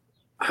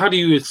 How do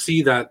you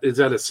see that? Is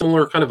that a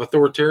similar kind of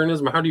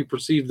authoritarianism? How do you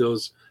perceive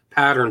those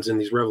patterns in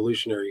these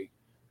revolutionary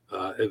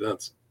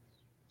events?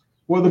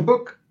 Well, the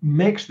book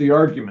makes the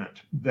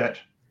argument that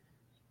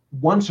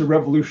once a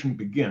revolution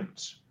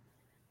begins,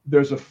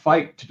 there's a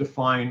fight to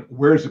define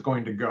where's it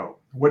going to go?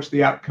 What's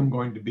the outcome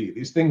going to be?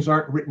 These things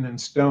aren't written in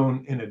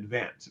stone in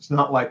advance. It's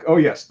not like, oh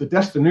yes, the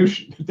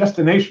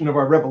destination of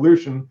our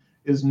revolution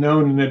is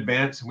known in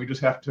advance and we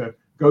just have to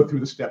go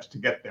through the steps to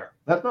get there.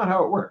 That's not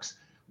how it works.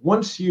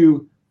 Once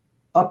you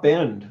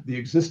upend the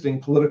existing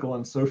political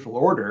and social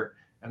order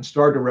and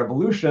start a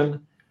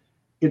revolution,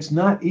 it's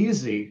not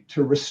easy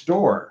to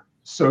restore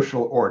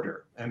social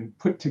order and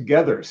put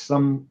together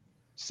some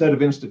set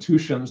of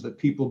institutions that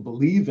people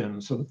believe in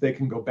so that they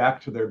can go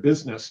back to their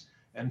business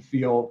and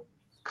feel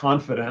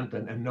confident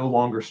and no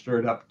longer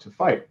stirred up to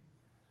fight.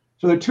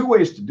 So there are two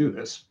ways to do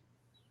this.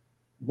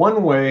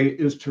 One way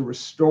is to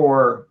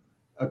restore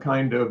a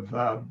kind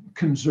of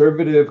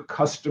conservative,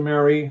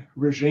 customary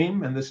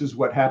regime, and this is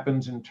what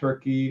happens in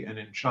Turkey and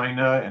in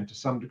China and to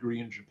some degree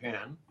in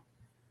Japan.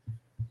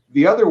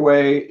 The other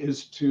way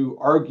is to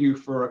argue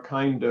for a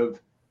kind of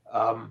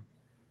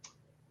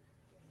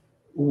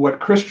what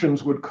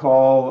Christians would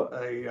call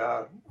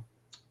a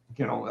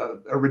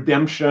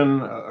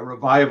redemption, a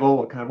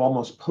revival, a kind of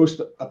almost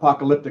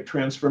post-apocalyptic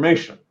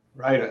transformation,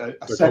 right?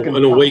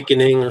 An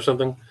awakening or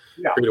something.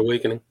 Yeah. Great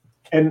awakening.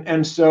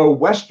 And so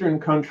Western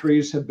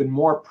countries have been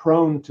more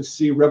prone to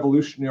see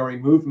revolutionary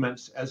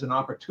movements as an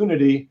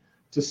opportunity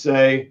to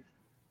say,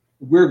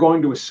 we're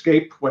going to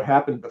escape what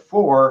happened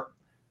before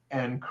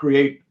and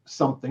create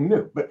something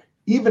new. But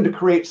even to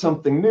create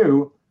something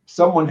new,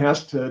 someone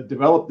has to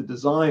develop the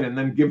design and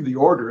then give the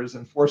orders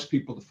and force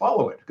people to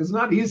follow it. Because it's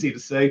not easy to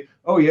say,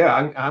 oh yeah,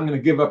 I'm going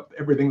to give up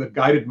everything that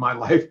guided my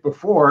life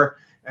before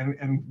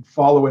and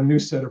follow a new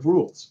set of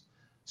rules.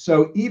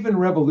 So even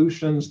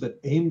revolutions that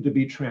aim to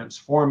be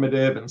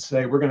transformative and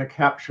say we're going to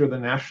capture the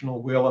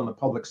national will and the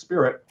public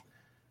spirit,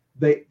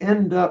 they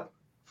end up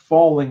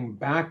falling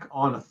back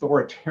on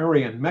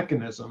authoritarian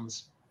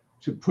mechanisms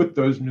to put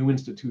those new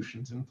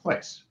institutions in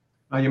place.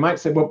 Now you might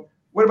say, well,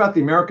 what about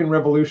the American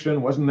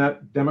Revolution? Wasn't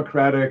that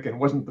democratic? And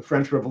wasn't the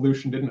French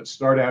Revolution, didn't it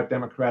start out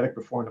democratic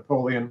before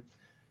Napoleon?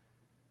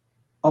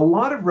 A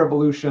lot of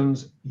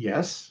revolutions,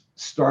 yes,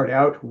 start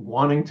out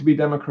wanting to be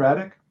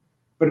democratic,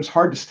 but it's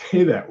hard to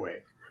stay that way.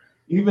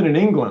 Even in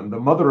England, the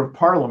mother of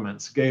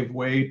parliaments gave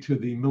way to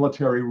the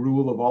military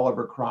rule of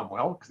Oliver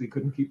Cromwell because he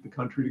couldn't keep the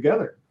country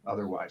together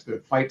otherwise.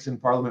 The fights in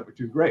parliament were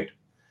too great.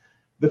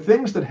 The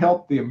things that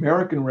helped the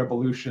American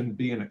Revolution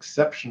be an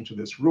exception to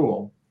this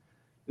rule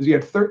is you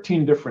had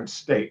 13 different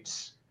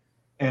states,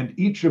 and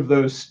each of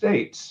those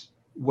states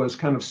was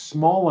kind of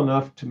small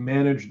enough to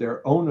manage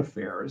their own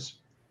affairs,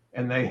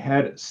 and they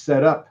had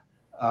set up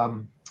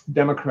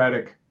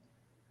democratic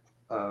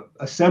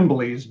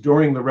assemblies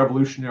during the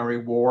Revolutionary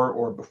War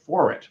or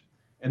before it,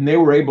 and they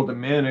were able to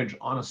manage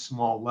on a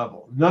small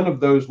level. None of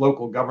those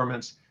local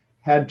governments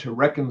had to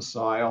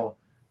reconcile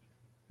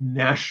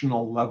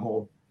national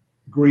level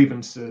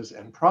grievances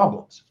and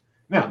problems.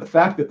 Now, the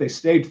fact that they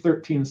stayed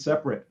 13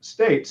 separate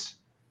states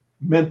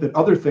meant that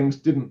other things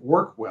didn't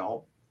work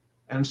well.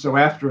 And so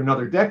after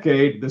another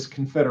decade, this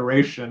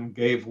confederation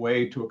gave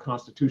way to a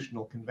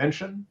constitutional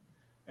convention.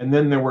 And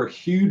then there were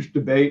huge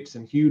debates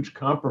and huge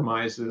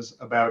compromises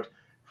about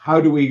how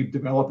do we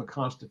develop a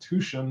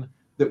constitution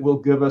that will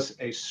give us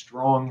a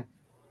strong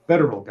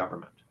federal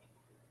government.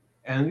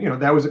 And,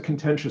 that was a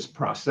contentious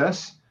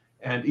process.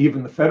 And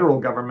even the federal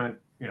government,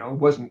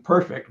 wasn't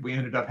perfect. We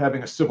ended up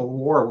having a civil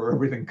war where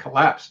everything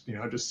collapsed,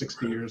 just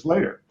 60 years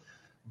later.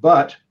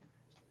 But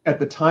at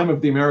the time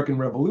of the American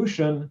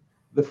Revolution,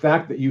 the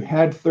fact that you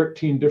had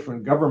 13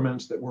 different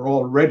governments that were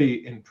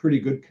already in pretty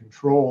good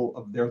control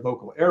of their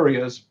local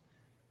areas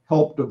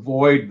helped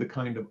avoid the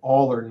kind of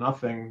all or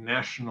nothing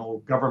national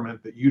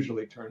government that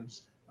usually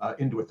turns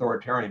into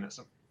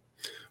authoritarianism.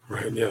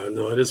 Right. Yeah.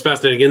 No, it is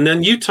fascinating. And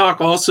then you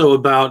talk also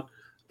about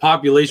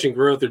population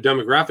growth or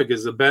demographic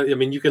as a bet. I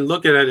mean, you can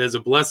look at it as a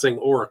blessing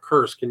or a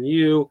curse. Can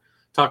you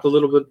talk a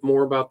little bit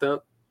more about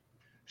that?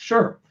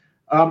 Sure.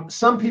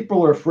 Some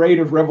people are afraid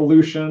of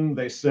revolution.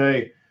 They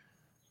say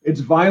it's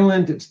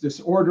violent, it's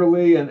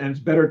disorderly, and it's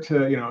better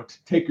to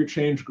take your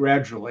change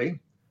gradually.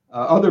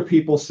 Other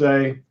people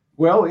say,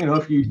 well,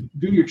 if you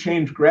do your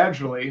change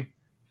gradually,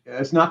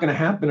 it's not going to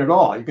happen at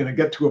all. You're going to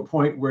get to a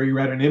point where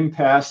you're at an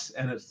impasse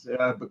and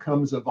it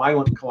becomes a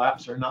violent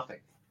collapse or nothing.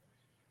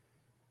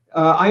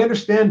 I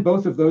understand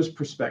both of those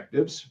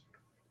perspectives.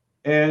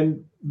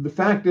 And the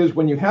fact is,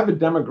 when you have a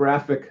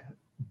demographic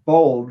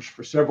bulge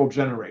for several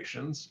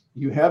generations,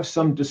 you have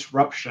some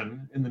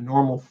disruption in the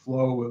normal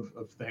flow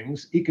of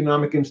things.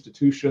 Economic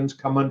institutions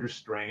come under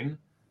strain.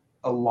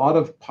 A lot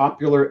of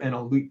popular and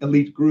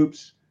elite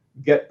groups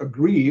get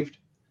aggrieved.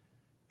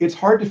 It's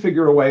hard to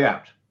figure a way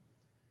out.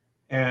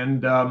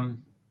 And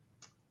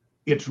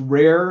it's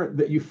rare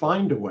that you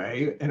find a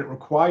way, and it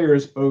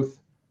requires both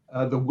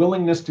the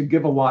willingness to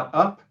give a lot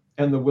up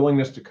and the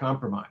willingness to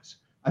compromise.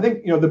 I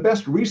think the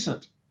best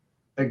recent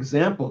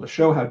example to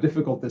show how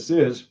difficult this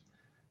is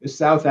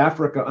South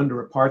Africa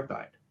under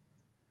apartheid.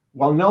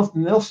 While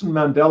Nelson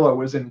Mandela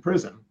was in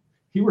prison,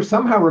 he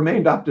somehow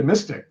remained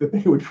optimistic that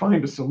they would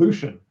find a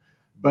solution.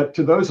 But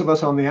to those of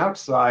us on the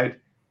outside,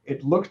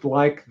 it looked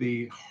like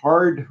the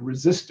hard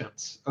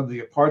resistance of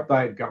the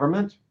apartheid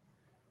government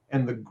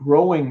and the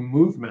growing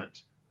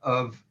movement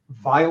of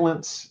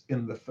violence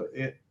in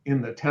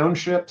the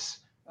townships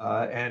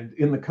and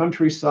in the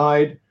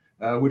countryside,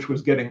 which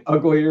was getting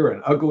uglier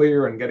and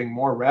uglier and getting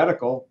more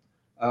radical,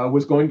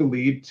 was going to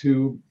lead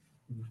to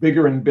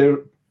bigger and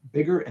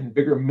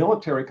bigger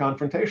military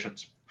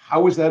confrontations.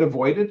 How was that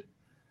avoided?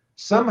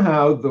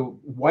 Somehow the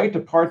white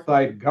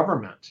apartheid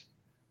government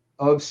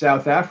of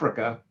South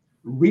Africa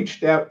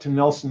reached out to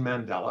Nelson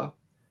Mandela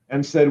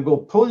and said, we'll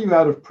pull you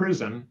out of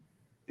prison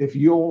if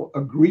you'll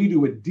agree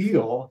to a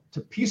deal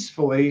to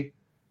peacefully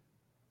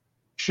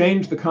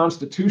change the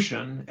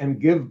Constitution and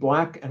give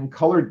Black and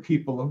colored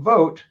people a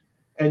vote,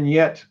 and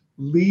yet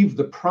leave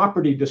the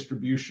property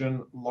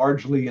distribution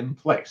largely in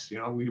place. We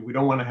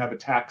don't want to have a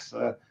tax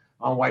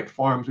on white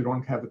farms. We don't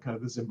want to have the kind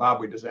of the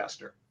Zimbabwe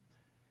disaster.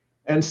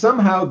 And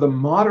somehow the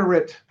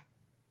moderate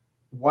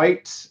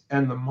whites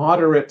and the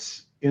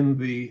moderates in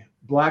the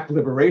Black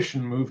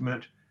liberation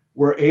movement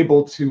were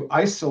able to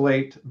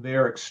isolate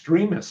their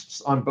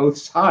extremists on both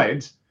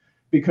sides,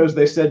 because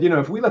they said,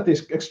 if we let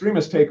these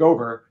extremists take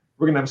over,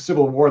 we're going to have a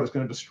civil war that's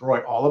going to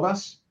destroy all of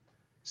us.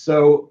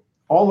 So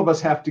all of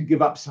us have to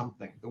give up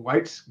something. The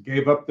whites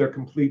gave up their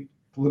complete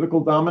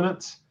political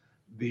dominance.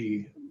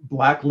 The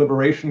Black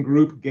liberation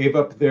group gave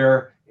up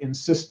their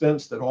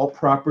insistence that all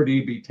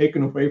property be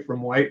taken away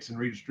from whites and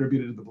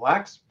redistributed to the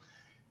Blacks.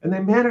 And they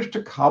managed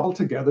to cobble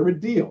together a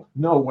deal.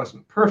 No, it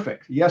wasn't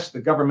perfect. Yes, the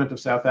government of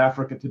South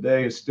Africa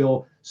today is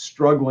still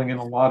struggling in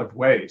a lot of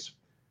ways,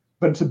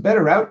 but it's a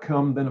better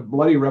outcome than a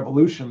bloody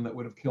revolution that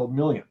would have killed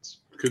millions.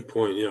 Good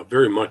point. Yeah,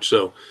 very much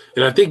so.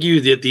 And I think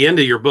at the end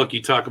of your book,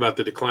 you talk about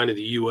the decline of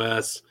the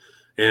U.S.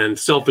 and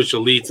selfish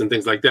elites and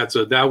things like that.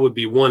 So that would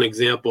be one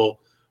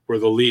example where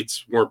the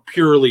elites were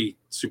purely,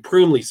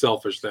 supremely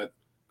selfish that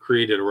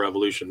created a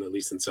revolution, at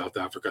least in South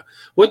Africa.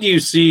 What do you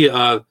see,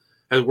 as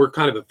we're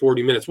kind of at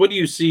 40 minutes, what do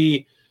you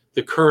see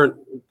the current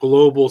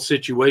global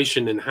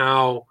situation, and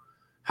how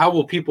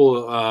will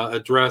people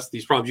address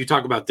these problems? You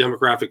talk about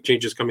demographic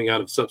changes coming out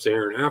of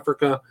sub-Saharan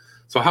Africa.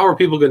 So how are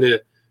people going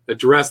to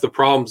address the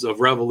problems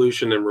of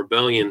revolution and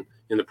rebellion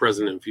in the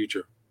present and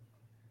future?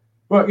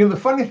 Well, the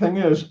funny thing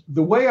is,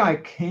 the way I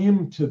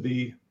came to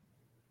the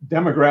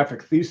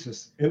demographic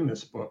thesis in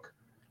this book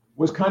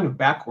was kind of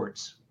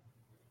backwards.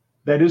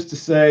 That is to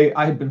say,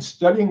 I had been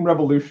studying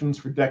revolutions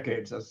for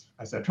decades, as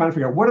I said, trying to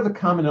figure out what are the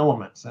common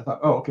elements. I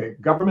thought, okay,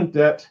 government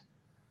debt,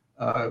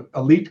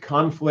 elite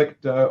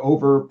conflict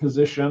over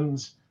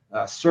positions,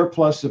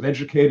 surplus of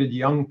educated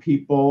young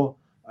people,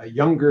 a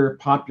younger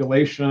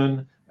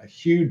population, a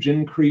huge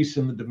increase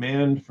in the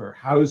demand for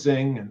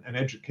housing and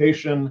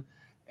education,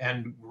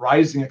 and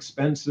rising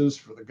expenses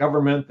for the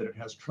government that it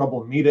has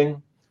trouble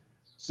meeting.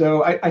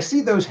 So I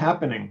see those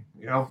happening,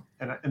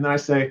 and then I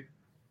say,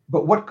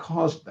 but what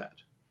caused that?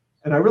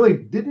 And I really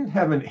didn't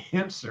have an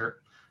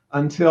answer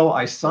until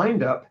I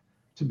signed up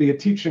to be a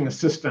teaching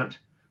assistant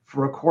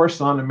for a course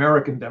on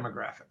American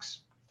demographics.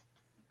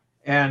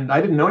 And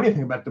I didn't know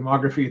anything about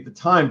demography at the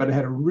time, but I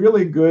had a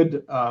really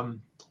good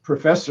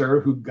professor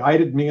who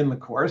guided me in the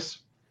course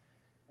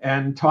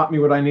and taught me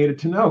what I needed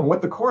to know. And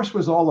what the course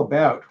was all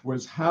about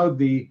was how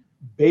the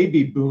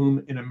baby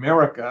boom in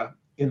America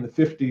in the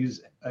 50s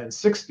and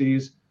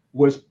 60s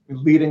was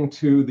leading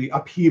to the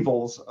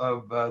upheavals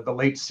of the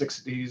late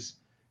 60s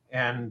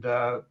and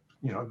the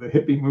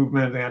hippie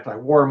movement, the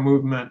anti-war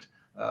movement,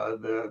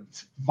 the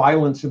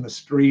violence in the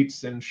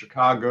streets in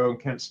Chicago and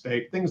Kent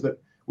State, things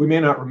that we may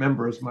not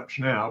remember as much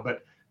now,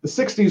 but the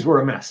 60s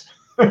were a mess.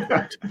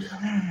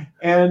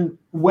 And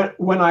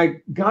when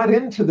I got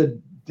into the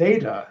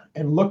data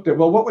and looked at,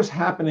 well, what was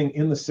happening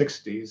in the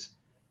 60s,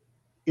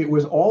 it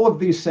was all of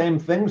these same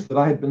things that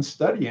I had been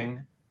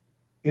studying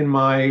in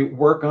my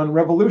work on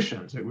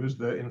revolutions. It was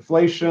the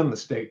inflation, the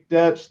state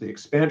debts, the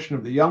expansion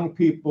of the young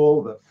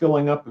people, the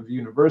filling up of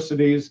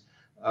universities,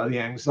 the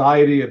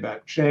anxiety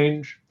about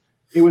change.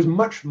 It was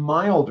much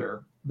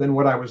milder than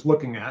what I was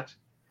looking at.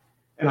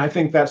 And I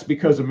think that's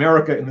because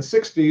America in the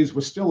 60s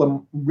was still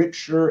a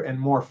richer and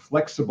more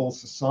flexible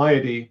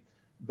society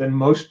than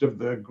most of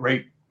the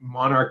great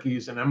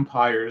monarchies and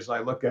empires I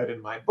look at in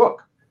my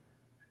book.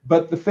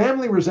 But the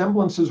family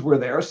resemblances were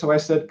there. So I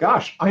said,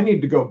 gosh, I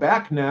need to go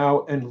back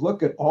now and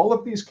look at all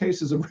of these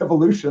cases of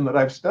revolution that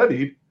I've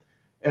studied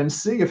and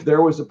see if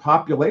there was a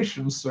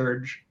population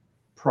surge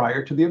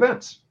prior to the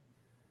events.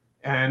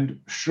 And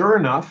sure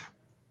enough,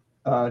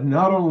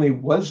 not only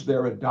was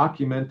there a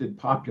documented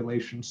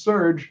population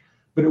surge,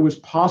 but it was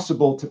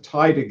possible to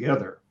tie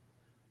together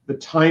the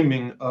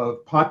timing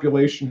of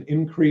population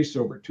increase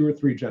over 2 or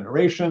 3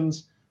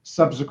 generations,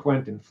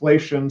 subsequent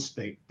inflation,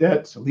 state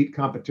debts, elite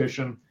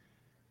competition.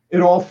 It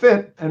all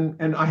fit,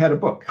 and I had a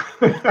book.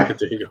 There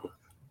you go.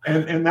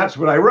 And that's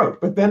what I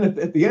wrote. But then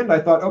at the end, I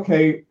thought,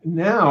 okay,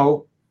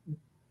 now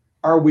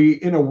are we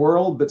in a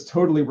world that's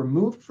totally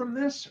removed from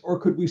this, or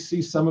could we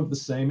see some of the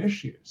same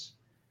issues?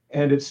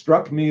 And it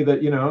struck me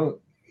that,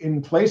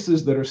 in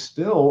places that are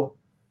still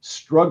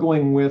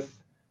struggling with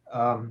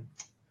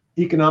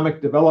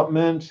economic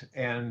development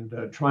and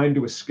trying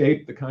to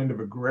escape the kind of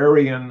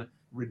agrarian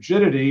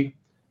rigidity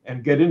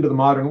and get into the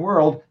modern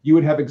world, you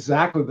would have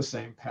exactly the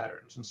same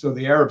patterns. And so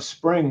the Arab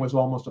Spring was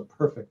almost a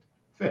perfect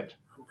fit.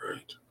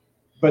 Right.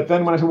 But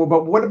then when I said, well,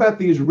 but what about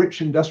these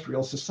rich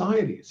industrial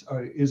societies?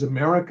 Is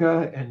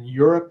America and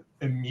Europe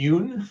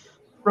immune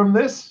from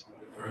this?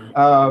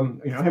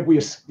 Have we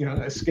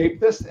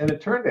escaped this? And it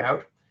turned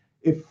out,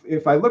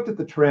 if I looked at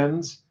the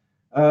trends,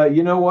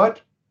 you know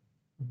what?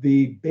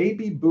 The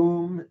baby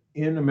boom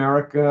in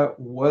America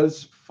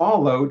was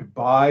followed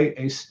by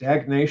a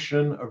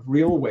stagnation of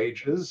real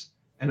wages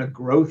and a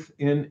growth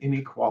in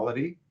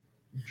inequality,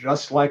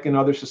 just like in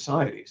other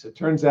societies. It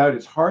turns out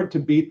it's hard to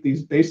beat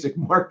these basic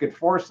market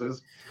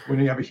forces when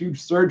you have a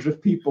huge surge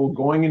of people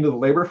going into the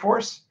labor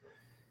force.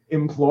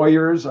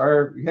 Employers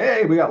are,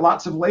 hey, we got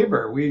lots of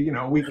labor. We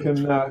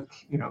can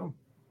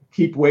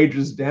keep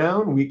wages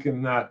down. We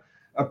can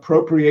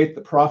appropriate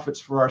the profits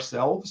for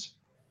ourselves.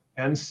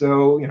 And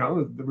so,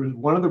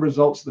 one of the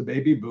results of the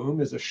baby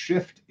boom is a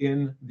shift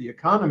in the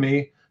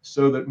economy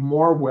so that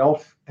more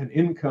wealth and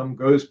income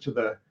goes to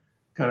the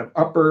kind of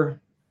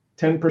upper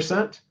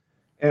 10%,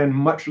 and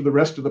much of the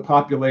rest of the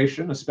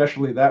population,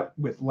 especially that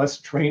with less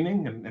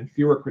training and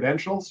fewer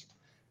credentials,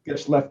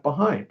 gets left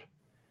behind.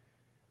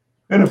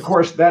 And of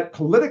course, that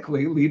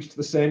politically leads to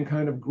the same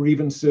kind of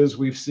grievances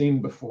we've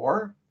seen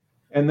before.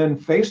 And then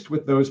faced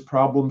with those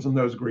problems and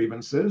those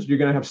grievances, you're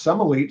going to have some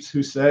elites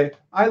who say,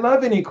 I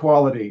love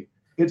inequality.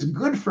 It's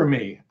good for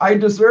me. I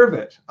deserve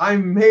it. I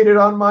made it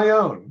on my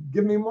own.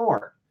 Give me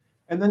more.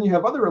 And then you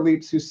have other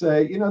elites who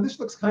say, this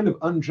looks kind of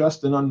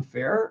unjust and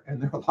unfair.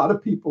 And there are a lot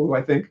of people who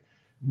I think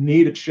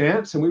need a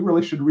chance, and we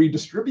really should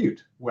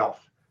redistribute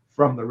wealth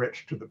from the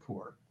rich to the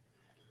poor.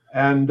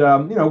 And,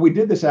 we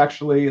did this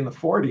actually in the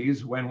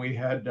 40s when we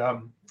had,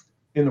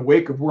 in the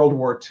wake of World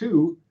War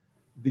II,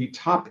 the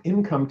top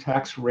income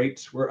tax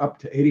rates were up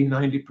to 80,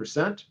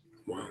 90%.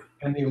 Wow.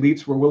 And the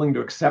elites were willing to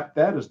accept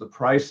that as the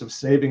price of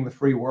saving the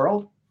free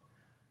world.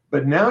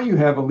 But now you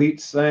have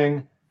elites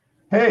saying,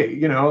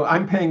 hey,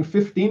 I'm paying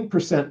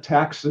 15%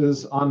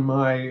 taxes on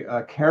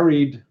my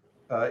carried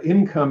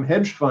income,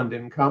 hedge fund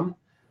income.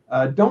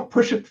 Don't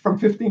push it from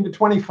 15 to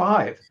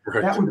 25.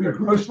 Right. That would be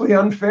grossly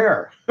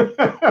unfair.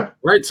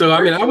 Right. So,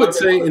 I would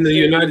say in the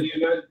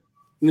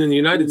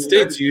United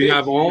States, you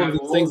have all of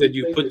the things that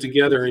you put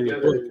together in your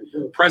book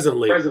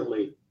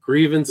presently.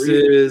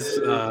 Grievances,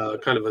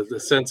 kind of a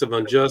sense of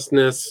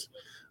unjustness,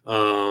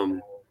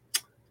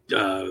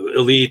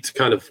 elite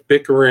kind of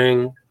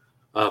bickering,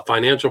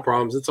 financial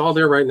problems. It's all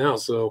there right now.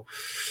 So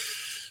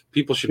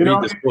people should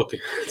read this book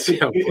and see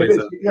how it plays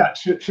out. Yeah,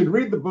 should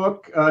read the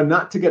book,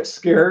 not to get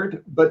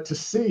scared, but to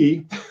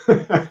see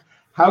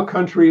how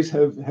countries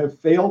have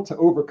failed to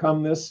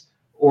overcome this,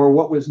 or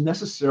what was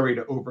necessary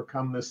to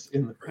overcome this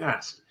in the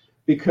past,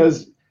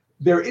 because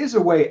there is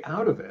a way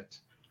out of it.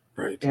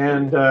 Right.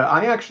 And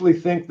I actually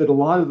think that a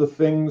lot of the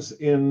things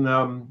in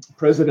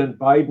President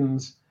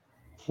Biden's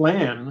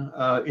plan,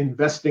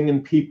 investing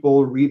in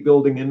people,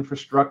 rebuilding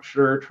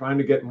infrastructure, trying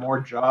to get more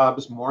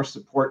jobs, more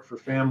support for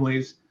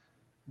families,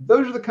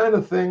 those are the kind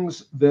of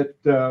things that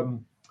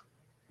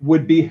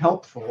would be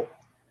helpful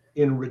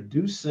in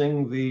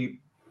reducing the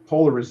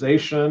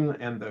polarization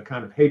and the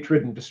kind of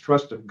hatred and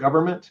distrust of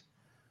government.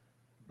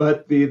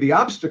 But the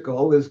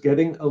obstacle is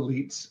getting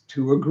elites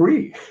to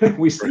agree.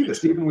 We see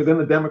this even within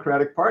the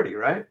Democratic Party,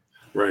 right?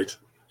 Right.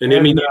 And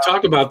you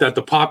talk about that,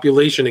 the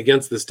population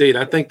against the state.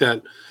 I think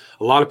that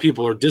a lot of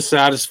people are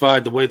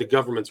dissatisfied the way the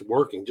government's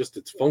working, just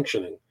it's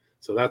functioning.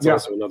 So that's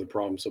also another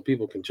problem. So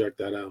people can check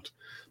that out.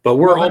 But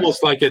we're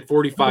almost like at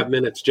 45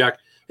 minutes, Jack.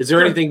 Is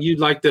there anything you'd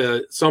like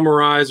to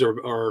summarize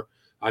or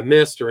I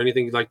missed or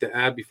anything you'd like to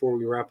add before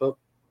we wrap up?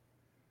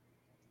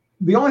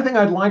 The only thing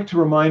I'd like to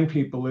remind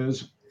people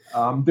is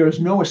there's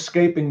no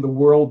escaping the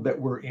world that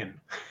we're in.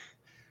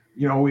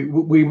 You know,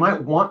 we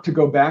might want to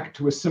go back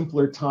to a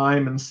simpler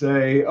time and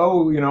say,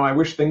 oh, you know, I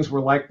wish things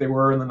were like they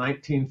were in the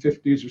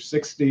 1950s or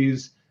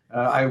 60s.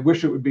 I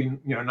wish it would be,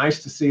 you know,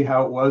 nice to see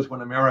how it was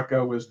when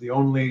America was the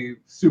only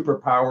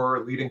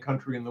superpower leading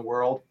country in the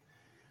world.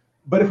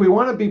 But if we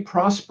want to be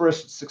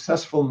prosperous,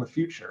 successful in the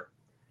future,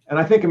 and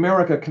I think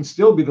America can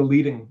still be the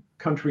leading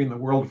country in the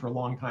world for a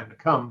long time to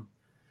come,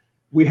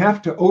 we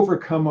have to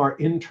overcome our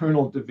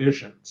internal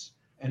divisions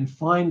and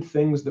find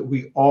things that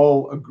we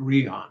all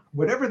agree on,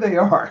 whatever they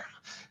are.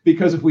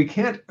 Because if we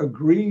can't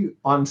agree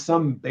on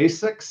some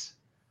basics,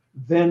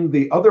 then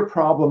the other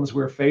problems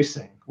we're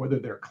facing, whether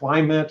they're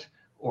climate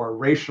or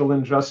racial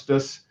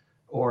injustice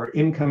or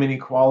income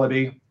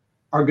inequality,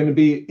 are going to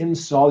be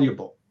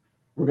insoluble.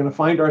 We're going to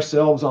find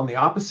ourselves on the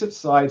opposite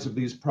sides of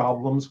these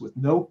problems with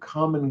no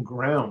common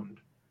ground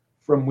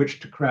from which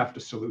to craft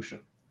a solution.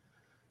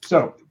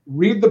 So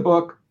read the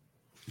book,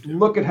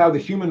 look at how the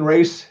human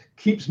race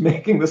keeps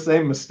making the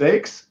same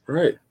mistakes,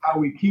 right? How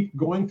we keep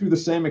going through the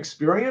same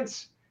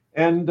experience,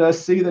 and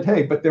see that,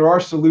 hey, but there are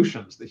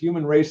solutions. The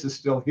human race is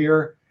still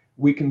here.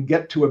 We can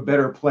get to a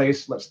better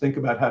place. Let's think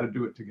about how to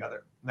do it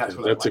together. And that's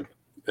what I like.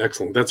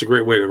 Excellent. That's a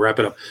great way to wrap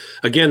it up.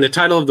 Again, the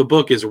title of the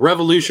book is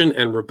Revolution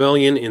and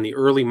Rebellion in the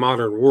Early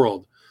Modern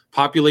World,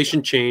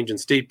 Population Change and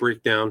State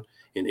Breakdown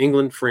in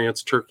England,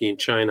 France, Turkey, and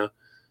China,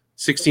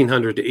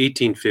 1600 to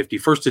 1850.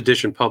 First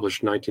edition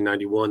published in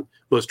 1991.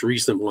 Most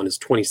recent one is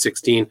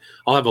 2016.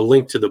 I'll have a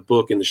link to the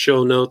book in the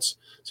show notes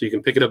so you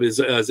can pick it up. Is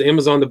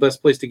Amazon the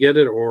best place to get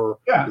it? Or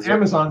yeah,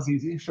 Amazon's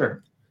easy,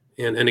 sure.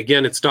 And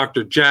again, it's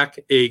Dr. Jack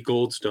A.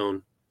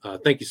 Goldstone.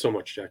 Thank you so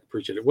much, Jack.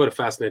 Appreciate it. What a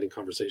fascinating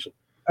conversation.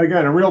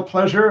 Again, a real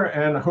pleasure,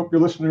 and I hope your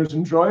listeners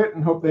enjoy it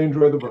and hope they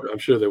enjoy the book. I'm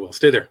sure they will.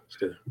 Stay there.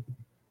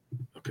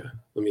 Okay,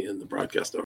 let me end the broadcast over.